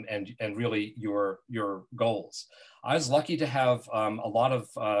really your goals. I was lucky to have a lot of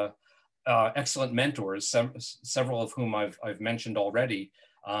excellent mentors, several of whom I've mentioned already.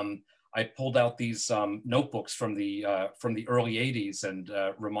 I pulled out these notebooks from the early '80s and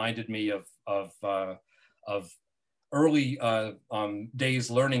reminded me of early days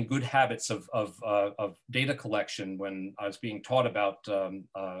learning good habits of data collection when I was being taught about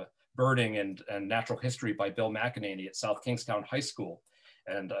birding and natural history by Bill McEnany at South Kingstown High School.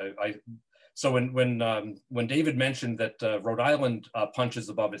 And so when David mentioned that Rhode Island punches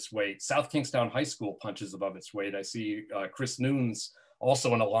above its weight, South Kingstown High School punches above its weight. I see Chris Noons,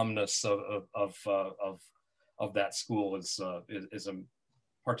 also an alumnus of that school, is a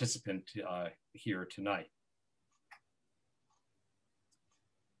participant here tonight.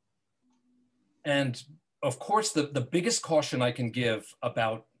 And of course, the biggest caution I can give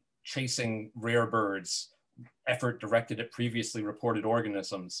about chasing rare birds, effort directed at previously reported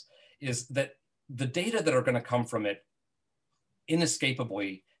organisms, is that the data that are going to come from it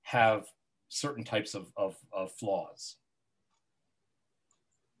inescapably have certain types of flaws.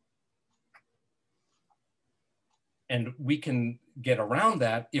 And we can get around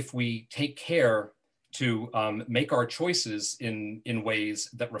that if we take care to make our choices in ways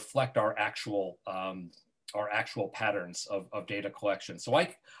that reflect our actual patterns of data collection. So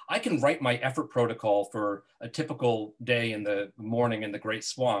I can write my effort protocol for a typical day in the morning in the Great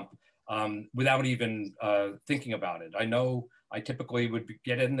Swamp without even thinking about it. I know I typically would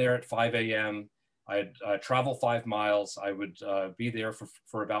get in there at 5 a.m. I'd travel 5 miles. I would be there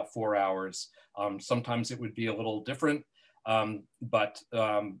for about 4 hours. Sometimes it would be a little different, but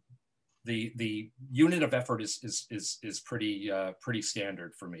the unit of effort is pretty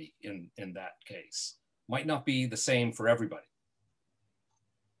standard for me in that case. might not be the same for everybody.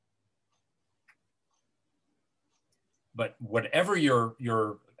 But whatever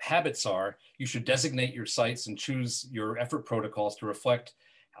your habits are, you should designate your sites and choose your effort protocols to reflect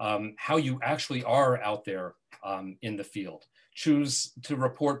how you actually are out there in the field. Choose to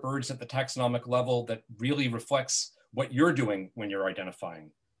report birds at the taxonomic level that really reflects what you're doing when you're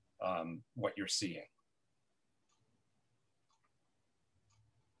identifying what you're seeing.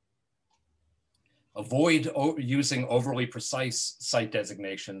 Avoid using overly precise site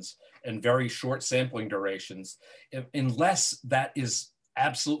designations and very short sampling durations, unless that is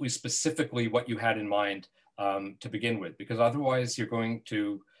absolutely specifically what you had in mind to begin with, because otherwise you're going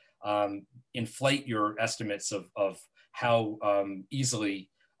to inflate your estimates of how easily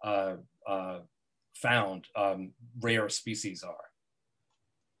found rare species are.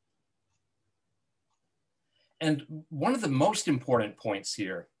 And one of the most important points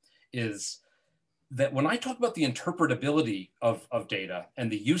here is that when I talk about the interpretability of data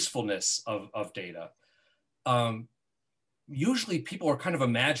and the usefulness of data, usually people are kind of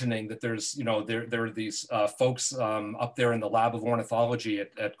imagining that there's, there are these folks up there in the lab of ornithology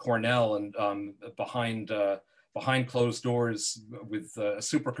at Cornell and behind closed doors with a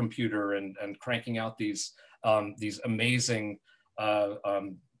supercomputer and cranking out these amazing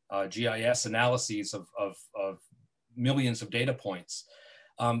GIS analyses of millions of data points.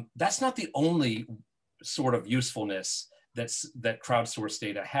 That's not the only sort of usefulness that crowdsourced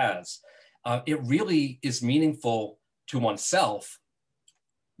data has. It really is meaningful to oneself,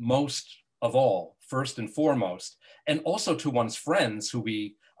 most of all, first and foremost, and also to one's friends who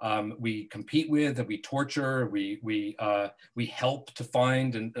we compete with, that we torture, we help to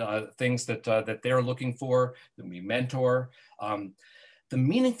find and things that they're looking for, that we mentor. The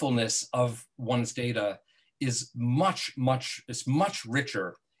meaningfulness of one's data is much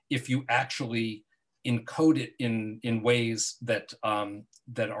richer if you actually encode it in ways that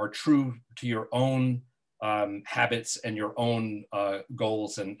are true to your own habits and your own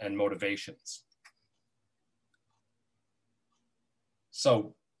goals and motivations.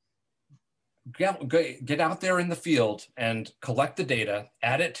 So get out there in the field and collect the data,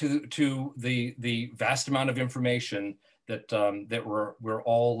 add it to the vast amount of information that we're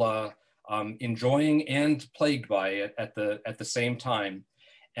all enjoying and plagued by at the same time,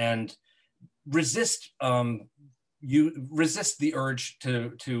 and resist the urge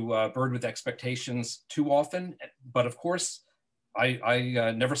to bird with expectations too often. But of course,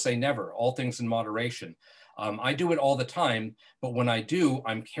 I never say never. All things in moderation. I do it all the time, but when I do,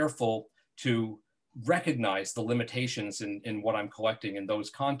 I'm careful to recognize the limitations in what I'm collecting in those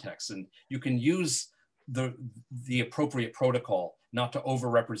contexts. And you can use the appropriate protocol not to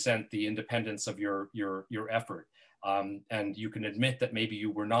overrepresent the independence of your effort. And you can admit that maybe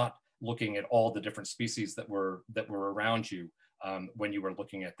you were not looking at all the different species that were around you when you were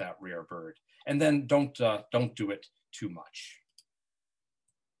looking at that rare bird. And then don't do it too much.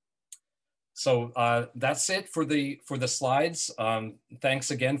 So that's it for the slides.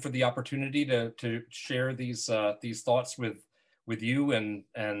 Thanks again for the opportunity to share these thoughts with you and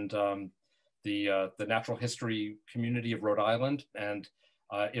the natural history community of Rhode Island. And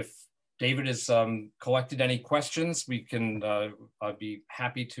if David has collected any questions, we can I'd be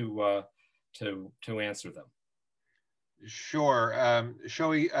happy to answer them. Sure.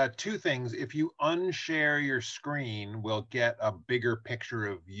 Shai, two things. If you unshare your screen, we'll get a bigger picture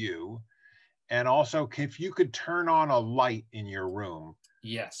of you. And also, if you could turn on a light in your room.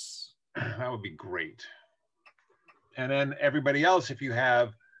 Yes. That would be great. And then everybody else, if you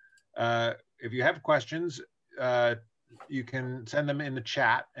have questions, you can send them in the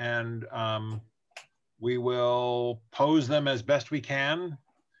chat, and we will pose them as best we can.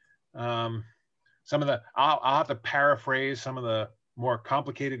 I'll have to paraphrase some of the more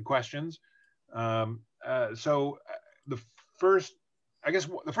complicated questions. So the first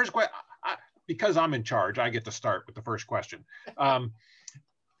question, because I'm in charge, I get to start with the first question.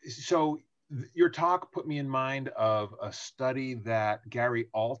 So your talk put me in mind of a study that Gary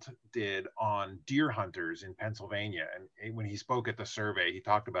Alt did on deer hunters in Pennsylvania. And when he spoke at the survey, he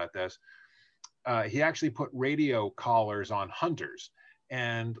talked about this. He actually put radio collars on hunters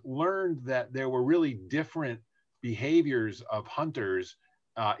and learned that there were really different behaviors of hunters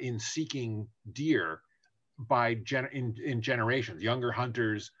in seeking deer in generations. Younger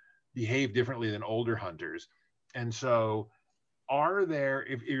hunters behave differently than older hunters. And so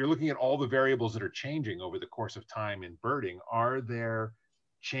if you're looking at all the variables that are changing over the course of time in birding, are there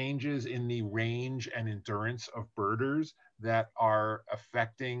changes in the range and endurance of birders that are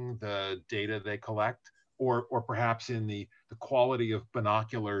affecting the data they collect, or perhaps in the quality of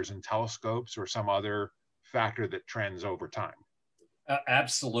binoculars and telescopes or some other factor that trends over time.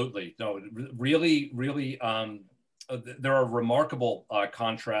 Absolutely. No, really, really, there are remarkable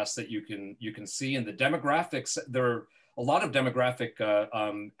contrasts that you can see in the demographics. There are a lot of demographic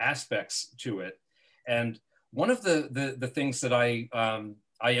aspects to it. And one of the things that I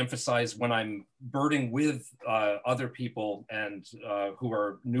emphasize when I'm birding with other people and who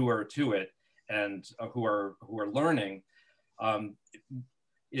are newer to it and who are learning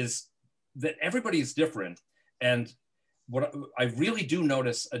is that everybody's different. And what I really do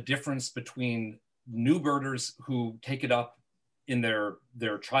notice a difference between new birders who take it up in their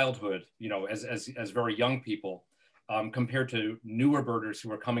childhood, you know, as very young people, compared to newer birders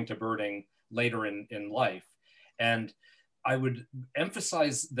who are coming to birding later in life. And I would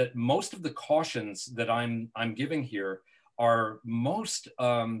emphasize that most of the cautions that I'm giving here are most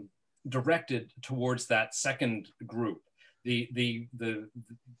directed towards that second group. The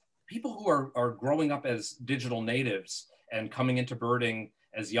people who are growing up as digital natives and coming into birding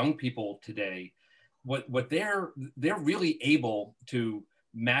as young people today, what they're really able to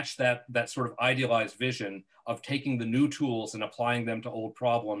match that sort of idealized vision of taking the new tools and applying them to old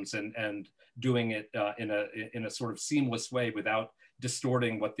problems and doing it in a sort of seamless way without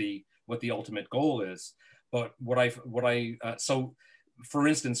distorting what the ultimate goal is. But so for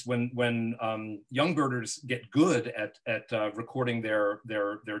instance, when young birders get good at recording their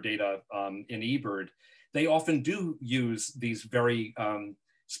data in eBird, they often do use these very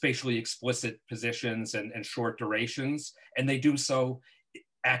spatially explicit positions and short durations, and they do so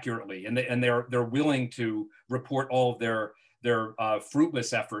accurately, and they're willing to report all of their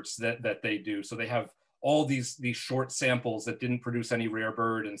fruitless efforts that they do. So they have all these short samples that didn't produce any rare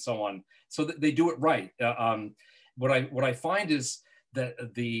bird and so on. So that they do it right. What I find is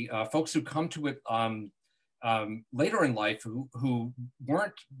that the folks who come to it later in life who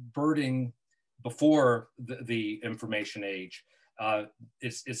weren't birding before the information age,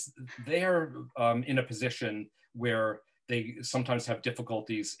 they're in a position where they sometimes have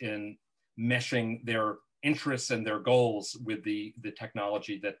difficulties in meshing their interests and their goals with the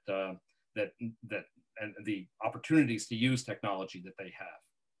technology that and the opportunities to use technology that they have.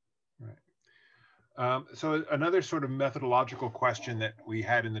 Right. So another sort of methodological question that we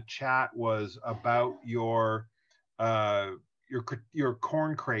had in the chat was about your corncrake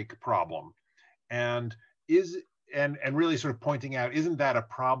problem, and really sort of pointing out, isn't that a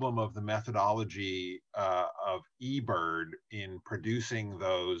problem of the methodology of eBird in producing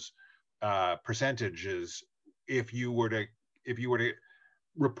those percentages? If you were to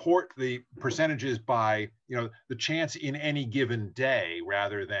report the percentages by, you know, the chance in any given day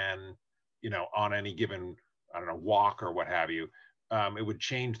rather than, you know, on any given, I don't know, walk or what have you, it would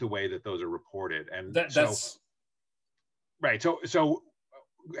change the way that those are reported. And that's right. So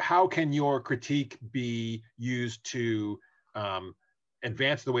how can your critique be used to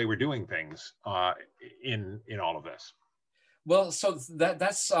advance the way we're doing things in all of this? Well, so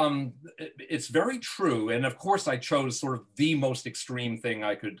that's it's very true, and of course I chose sort of the most extreme thing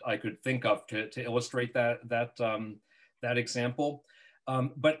I could think of to illustrate that example.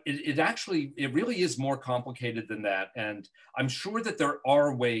 But it really is more complicated than that, and I'm sure that there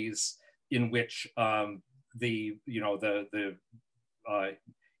are ways in which the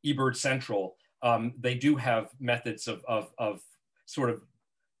eBird Central, they do have methods of sort of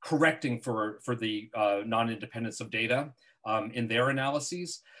correcting for the non-independence of data in their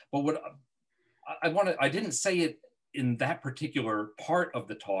analyses. But what I didn't say it in that particular part of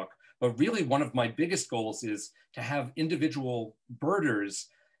the talk, but really one of my biggest goals is to have individual birders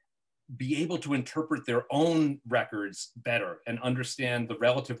be able to interpret their own records better and understand the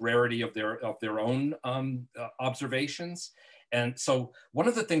relative rarity of their own observations. And so one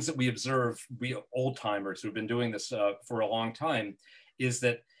of the things that we observe, we old timers who've been doing this for a long time, is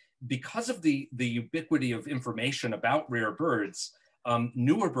that because of the ubiquity of information about rare birds,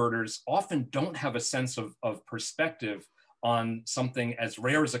 newer birders often don't have a sense of perspective on something as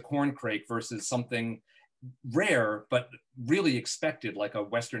rare as a corncrake versus something rare but really expected, like a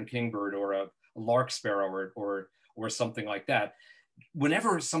western kingbird or a lark sparrow or something like that.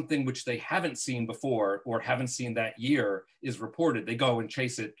 Whenever something which they haven't seen before or haven't seen that year is reported, they go and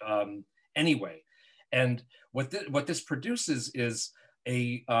chase it anyway. And what this produces is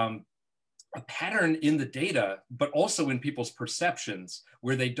a pattern in the data, but also in people's perceptions,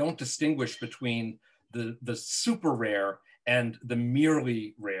 where they don't distinguish between the super rare and the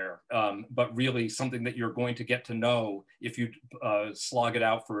merely rare, but really something that you're going to get to know if you slog it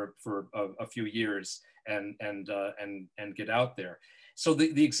out for a few years and get out there. So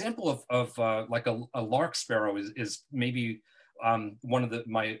the example of like a lark sparrow is maybe one of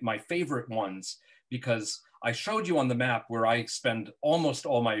my favorite ones, because I showed you on the map where I spend almost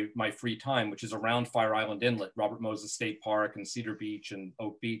all my free time, which is around Fire Island Inlet, Robert Moses State Park and Cedar Beach and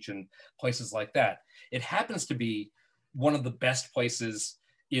Oak Beach and places like that. It happens to be one of the best places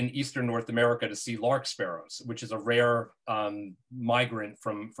in Eastern North America to see lark sparrows, which is a rare migrant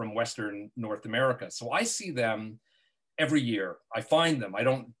from Western North America. So I see them every year. I find them. I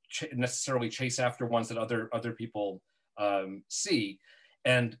don't necessarily chase after ones that other people see.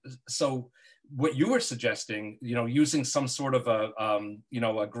 And so what you were suggesting, using some sort of a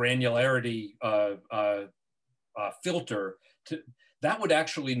granularity filter, that would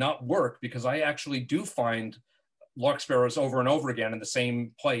actually not work, because I actually do find lark sparrows over and over again in the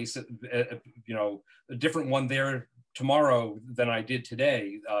same place, a different one there tomorrow than I did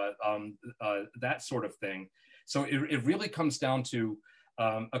today, that sort of thing. So it really comes down to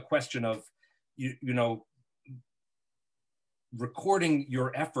a question of, recording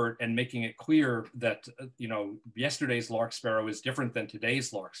your effort and making it clear that, yesterday's lark sparrow is different than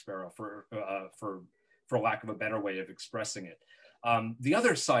today's lark sparrow, for lack of a better way of expressing it. The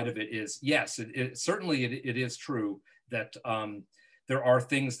other side of it is, yes, certainly it is true that there are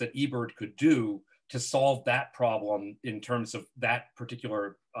things that eBird could do to solve that problem in terms of that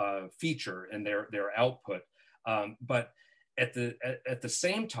particular feature and their output. But at the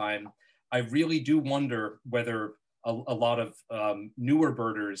same time, I really do wonder whether a lot of newer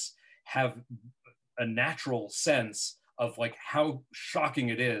birders have a natural sense of like how shocking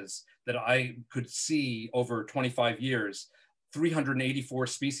it is that I could see over 25 years 384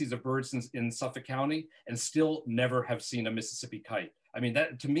 species of birds in Suffolk County and still never have seen a Mississippi kite. I mean,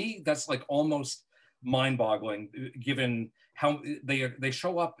 that to me, that's like almost mind-boggling, given how they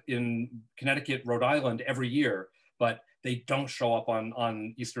show up in Connecticut, Rhode Island every year, but they don't show up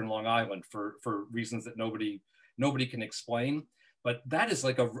on Eastern Long Island for reasons that nobody can explain. But that is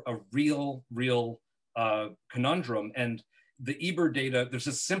like a real conundrum. And the eBird data, there's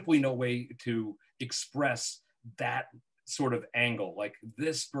just simply no way to express that sort of angle. Like,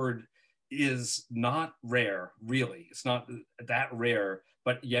 this bird is not rare, really. It's not that rare,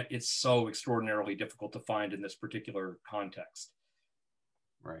 but yet it's so extraordinarily difficult to find in this particular context.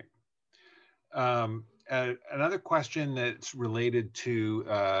 Right. Another question that's related to,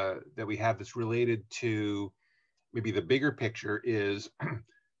 that we have that's related to maybe the bigger picture is,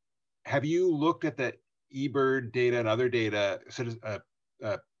 have you looked at the eBird data and other data,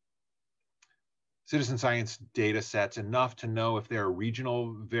 citizen science data sets enough to know if there are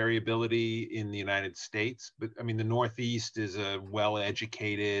regional variability in the United States? But I mean, the Northeast is a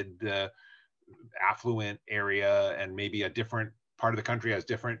well-educated, affluent area, and maybe a different part of the country has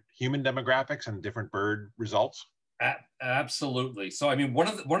different human demographics and different bird results. Absolutely. So I mean, one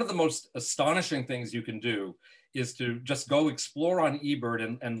of the most astonishing things you can do is to just go explore on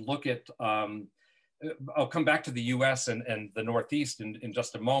eBird and look at, I'll come back to the US and the Northeast in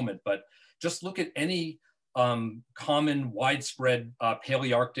just a moment, but just look at any common widespread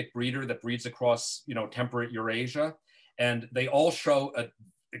Palearctic breeder that breeds across temperate Eurasia. And they all show an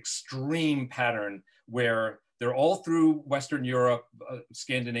extreme pattern where they're all through Western Europe,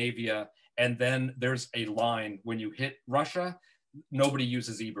 Scandinavia, and then there's a line when you hit Russia, nobody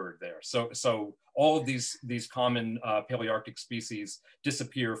uses eBird there. So all of these common Palearctic species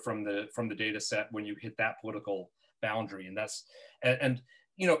disappear from the data set when you hit that political boundary. And that's, and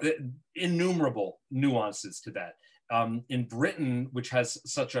innumerable nuances to that. In Britain, which has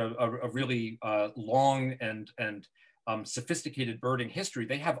such a really long and sophisticated birding history,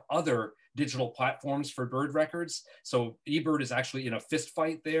 they have other digital platforms for bird records. So eBird is actually in a fist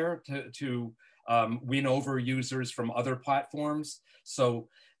fight there to win over users from other platforms. So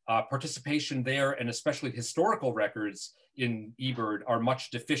participation there, and especially historical records in eBird, are much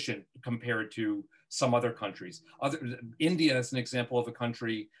deficient compared to some other countries. India is an example of a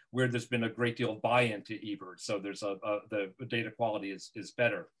country where there's been a great deal of buy-in to eBird. So there's the data quality is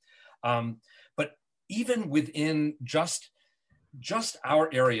better. But even within just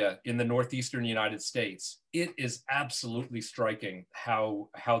our area in the Northeastern United States, it is absolutely striking how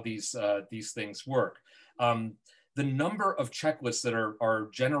these things work. The number of checklists that are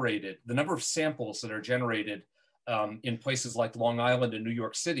generated, the number of samples that are generated in places like Long Island and New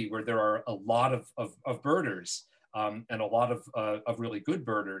York City, where there are a lot of birders and a lot of really good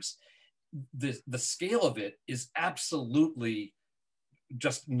birders, the scale of it is absolutely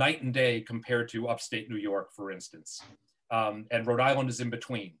just night and day compared to upstate New York, for instance. And Rhode Island is in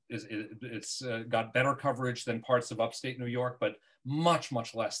between. It's got better coverage than parts of upstate New York, but much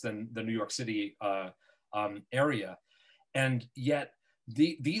less than the New York City area. And yet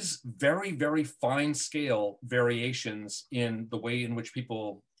these very fine scale variations in the way in which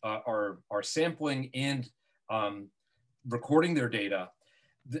people are sampling and recording their data,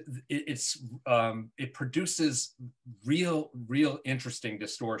 it produces real interesting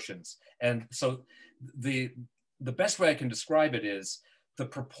distortions. And so the best way I can describe it is the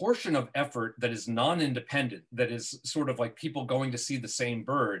proportion of effort that is non-independent, that is sort of like people going to see the same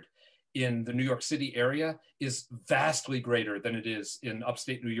bird in the New York City area, is vastly greater than it is in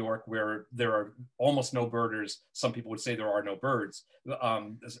upstate New York, where there are almost no birders. Some people would say there are no birds.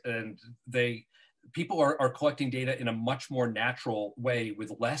 And people are collecting data in a much more natural way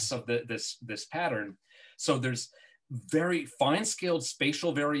with less of this pattern. So there's very fine-scaled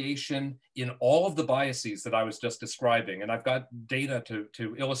spatial variation in all of the biases that I was just describing. And I've got data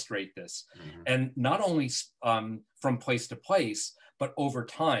to illustrate this. Mm-hmm. And not only from place to place, but over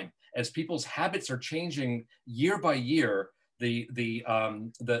time. As people's habits are changing year by year, the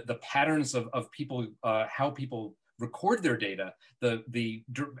patterns of people, how people record their data, the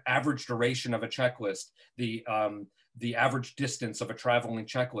average duration of a checklist, the average distance of a traveling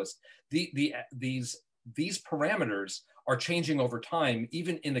checklist, these parameters are changing over time,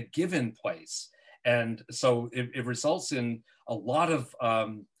 even in a given place. And so it results in a lot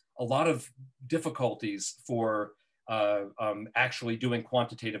of difficulties for actually doing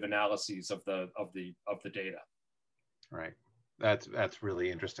quantitative analyses of the data. Right. That's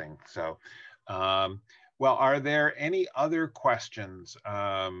really interesting. So, well, are there any other questions?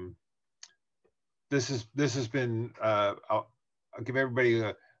 This has been. I'll give everybody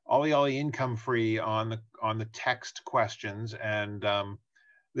a ollie income free on the text questions, and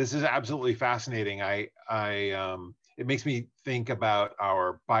this is absolutely fascinating. It makes me think about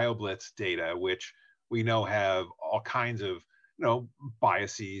our BioBlitz data, which we know have all kinds of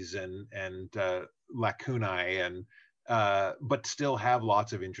biases and lacunae, and but still have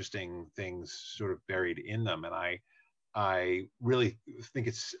lots of interesting things sort of buried in them. And I really think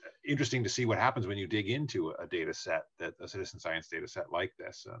it's interesting to see what happens when you dig into a data set, that a citizen science data set like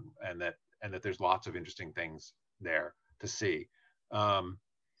this, and that there's lots of interesting things there to see.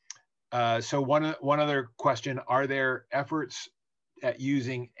 So one other question: are there efforts at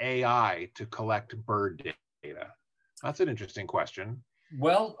using AI to collect bird data? That's an interesting question.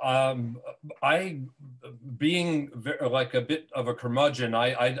 Well, I, being like a bit of a curmudgeon,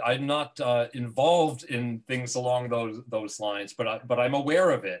 I'm not involved in things along those lines, but I'm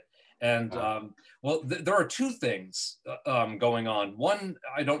aware of it. And well, there are two things going on. One,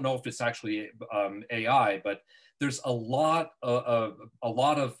 I don't know if it's actually AI, but there's a lot of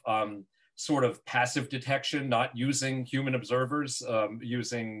sort of passive detection, not using human observers,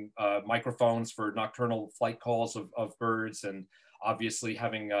 using microphones for nocturnal flight calls of birds, and obviously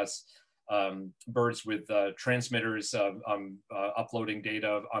having birds with transmitters uploading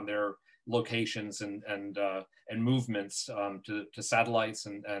data on their locations and movements to satellites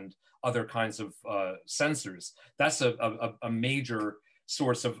and other kinds of sensors. That's a major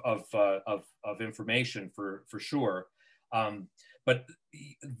source of information for sure. But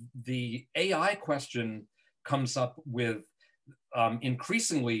the AI question comes up with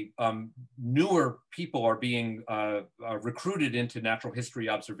increasingly newer people are being recruited into natural history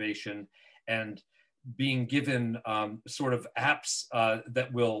observation and being given sort of apps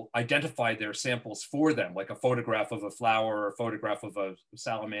that will identify their samples for them, like a photograph of a flower or a photograph of a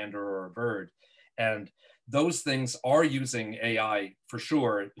salamander or a bird. And those things are using AI for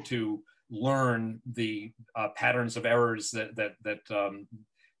sure to learn the patterns of errors that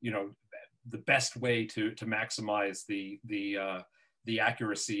the best way to maximize the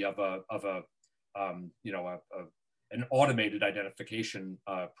accuracy of an automated identification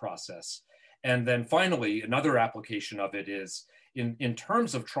process. And then finally, another application of it is in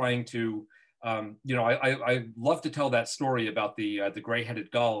terms of trying to, I love to tell that story about the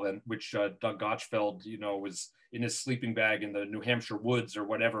gray-headed gull, and which Doug Gotchfeld, was in his sleeping bag in the New Hampshire woods or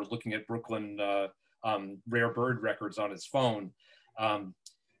whatever, looking at Brooklyn rare bird records on his phone.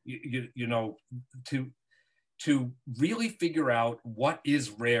 To really figure out what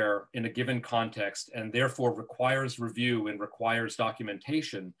is rare in a given context and therefore requires review and requires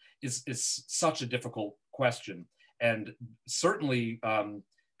documentation is such a difficult question. And certainly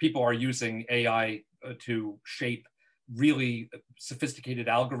people are using AI to shape really sophisticated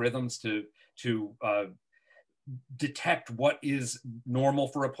algorithms to detect what is normal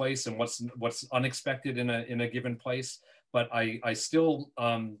for a place and what's unexpected in a given place. But I still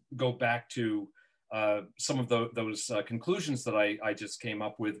go back to some of those conclusions that I just came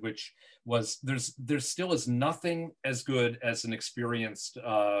up with, which was there still is nothing as good as an experienced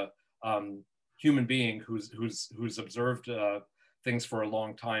human being who's observed things for a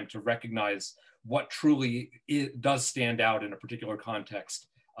long time to recognize what truly does stand out in a particular context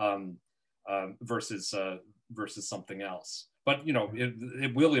versus something else. But you know,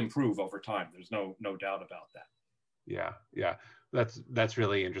 it will improve over time. There's no doubt about that. Yeah, yeah, that's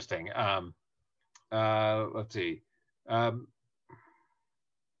really interesting. Let's see.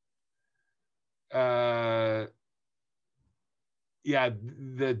 Yeah,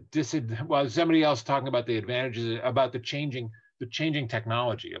 well, somebody else talking about the advantages about the changing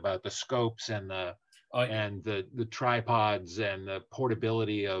technology, about the scopes and the tripods and the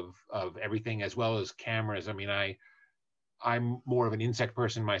portability of everything, as well as cameras. I mean, I'm more of an insect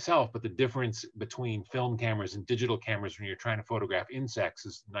person myself, but the difference between film cameras and digital cameras when you're trying to photograph insects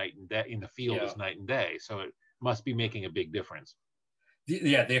is night and day. In the field is night and day. So it must be making a big difference.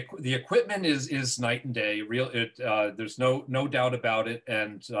 Yeah, the equipment is night and day. There's no doubt about it,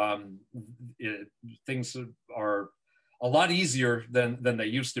 and things are a lot easier than they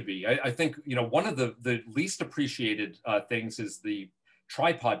used to be. I think, you know, one of the least appreciated things is the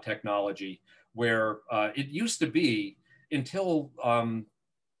tripod technology, where it used to be until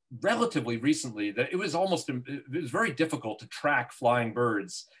relatively recently that it was very difficult to track flying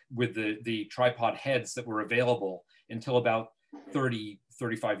birds with the tripod heads that were available until about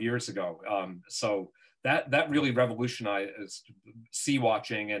 35 years ago. So that really revolutionized sea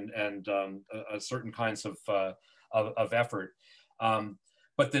watching and certain kinds of effort.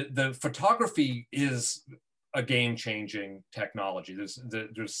 But the photography is a game-changing technology.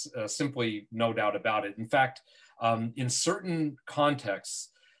 There's simply no doubt about it. In fact, in certain contexts,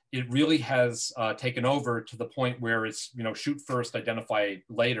 it really has taken over to the point where it's, you know, shoot first, identify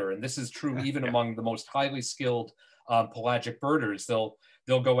later. And this is true even among the most highly skilled pelagic birders. They'll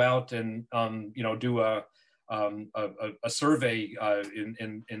go out and you know, do a survey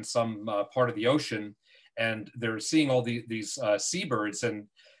in some part of the ocean, and they're seeing all these seabirds, and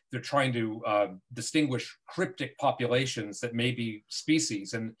they're trying to distinguish cryptic populations that may be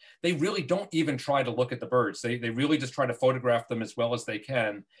species, and they really don't even try to look at the birds. They really just try to photograph them as well as they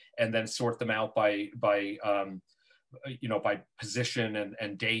can, and then sort them out by you know, by position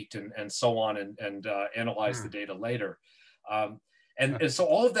and date and so on, and analyze the data later. And so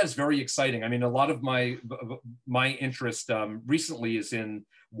all of that is very exciting. I mean, a lot of my interest recently is in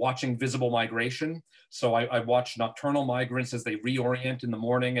watching visible migration. So I watch nocturnal migrants as they reorient in the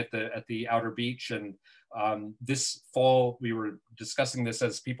morning at the outer beach. And this fall, we were discussing this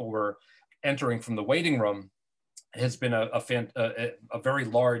as people were entering from the waiting room. Has been a very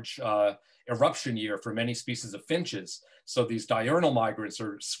large eruption year for many species of finches. So these diurnal migrants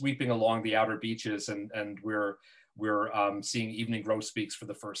are sweeping along the outer beaches, and we're seeing evening grosbeaks for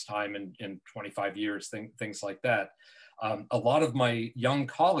the first time in 25 years, things like that. A lot of my young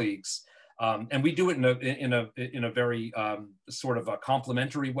colleagues, and we do it in a very sort of a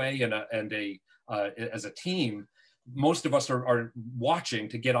complementary way and as a team. Most of us are watching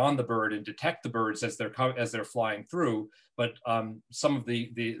to get on the bird and detect the birds as they're flying through, but some of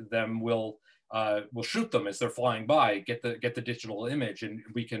them will shoot them as they're flying by, get the digital image, and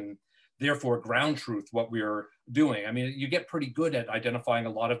we can therefore ground truth what we're doing. I mean, you get pretty good at identifying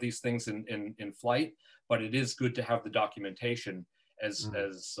a lot of these things in flight, but it is good to have the documentation as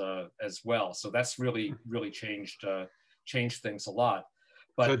well. So that's really changed things a lot.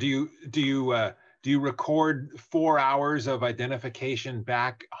 But so do you record 4 hours of identification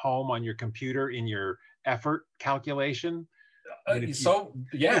back home on your computer in your effort calculation? So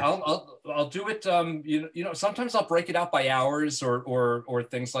yeah, I'll do it. You know, sometimes I'll break it out by hours or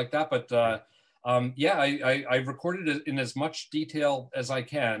things like that. But yeah, I recorded it in as much detail as I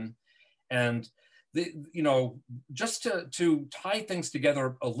can, and you know, just to tie things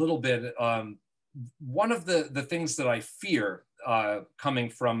together a little bit. One of the things that I fear coming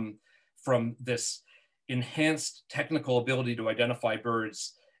from this enhanced technical ability to identify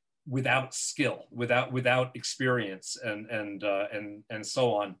birds without skill, without experience, and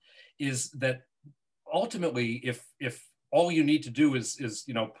so on, is that ultimately, if all you need to do is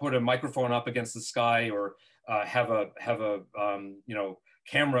you know, put a microphone up against the sky, or have a you know,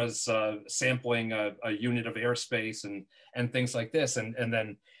 cameras sampling a unit of airspace and things like this, and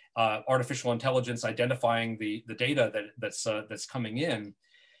then artificial intelligence identifying the data that's coming in,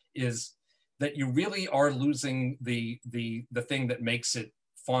 is that you really are losing the thing that makes it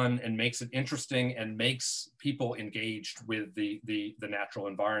fun and makes it interesting and makes people engaged with the natural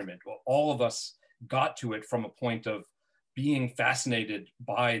environment. Well, all of us got to it from a point of being fascinated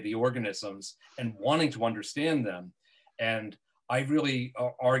by the organisms and wanting to understand them. And I really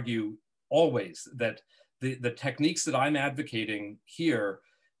argue always that the techniques that I'm advocating here,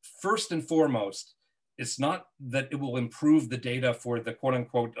 first and foremost, it's not that it will improve the data for the quote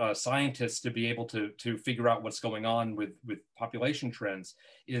unquote scientists to be able to figure out what's going on with population trends,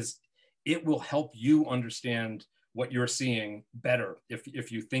 is it will help you understand what you're seeing better.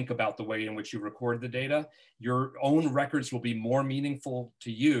 If you think about the way in which you record the data, your own records will be more meaningful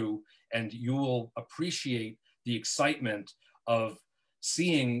to you, and you will appreciate the excitement of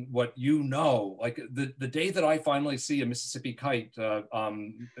seeing what you know. Like the day that I finally see a Mississippi kite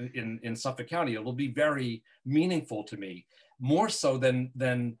in Suffolk County, it will be very meaningful to me, more so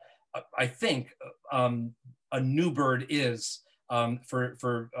than I think a new bird is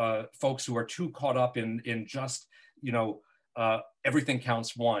for folks who are too caught up in just, you know, everything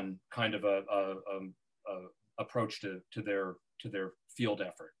counts one kind of a approach to their field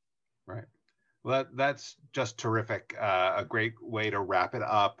effort. Right. Well, that's just terrific. A great way to wrap it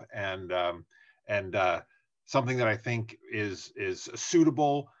up, and something that I think is a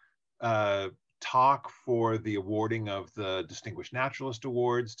suitable talk for the awarding of the Distinguished Naturalist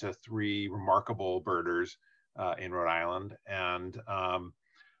Awards to 3 remarkable birders in Rhode Island. And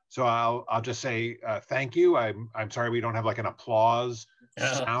so I'll just say thank you. I'm sorry we don't have like an applause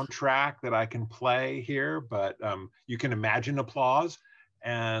soundtrack that I can play here, but you can imagine applause.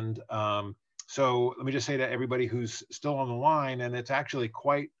 And so let me just say to everybody who's still on the line, and it's actually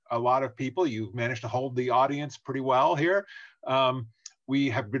quite a lot of people, you've managed to hold the audience pretty well here. We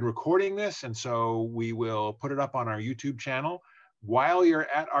have been recording this, and so we will put it up on our YouTube channel. While you're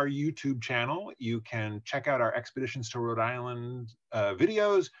at our YouTube channel, you can check out our Expeditions to Rhode Island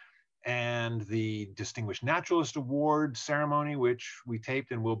videos and the Distinguished Naturalist Award ceremony, which we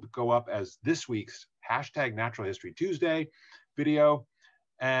taped and will go up as this week's #NaturalHistoryTuesday video.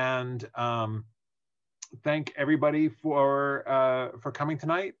 And thank everybody for coming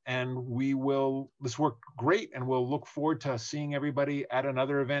tonight. And this worked great, and we'll look forward to seeing everybody at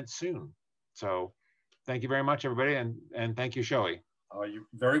another event soon. So thank you very much, everybody. And thank you, Shai. Oh, you're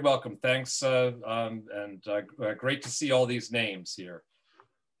very welcome. Thanks. And great to see all these names here.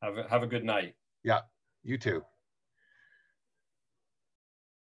 Have a good night. Yeah, you too.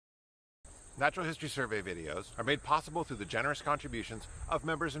 Natural History Survey videos are made possible through the generous contributions of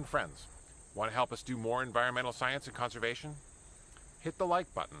members and friends. Want to help us do more environmental science and conservation? Hit the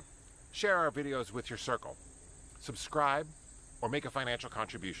like button, share our videos with your circle, subscribe, or make a financial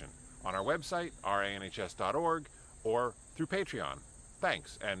contribution on our website, ranhs.org, or through Patreon.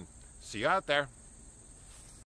 Thanks, and see you out there.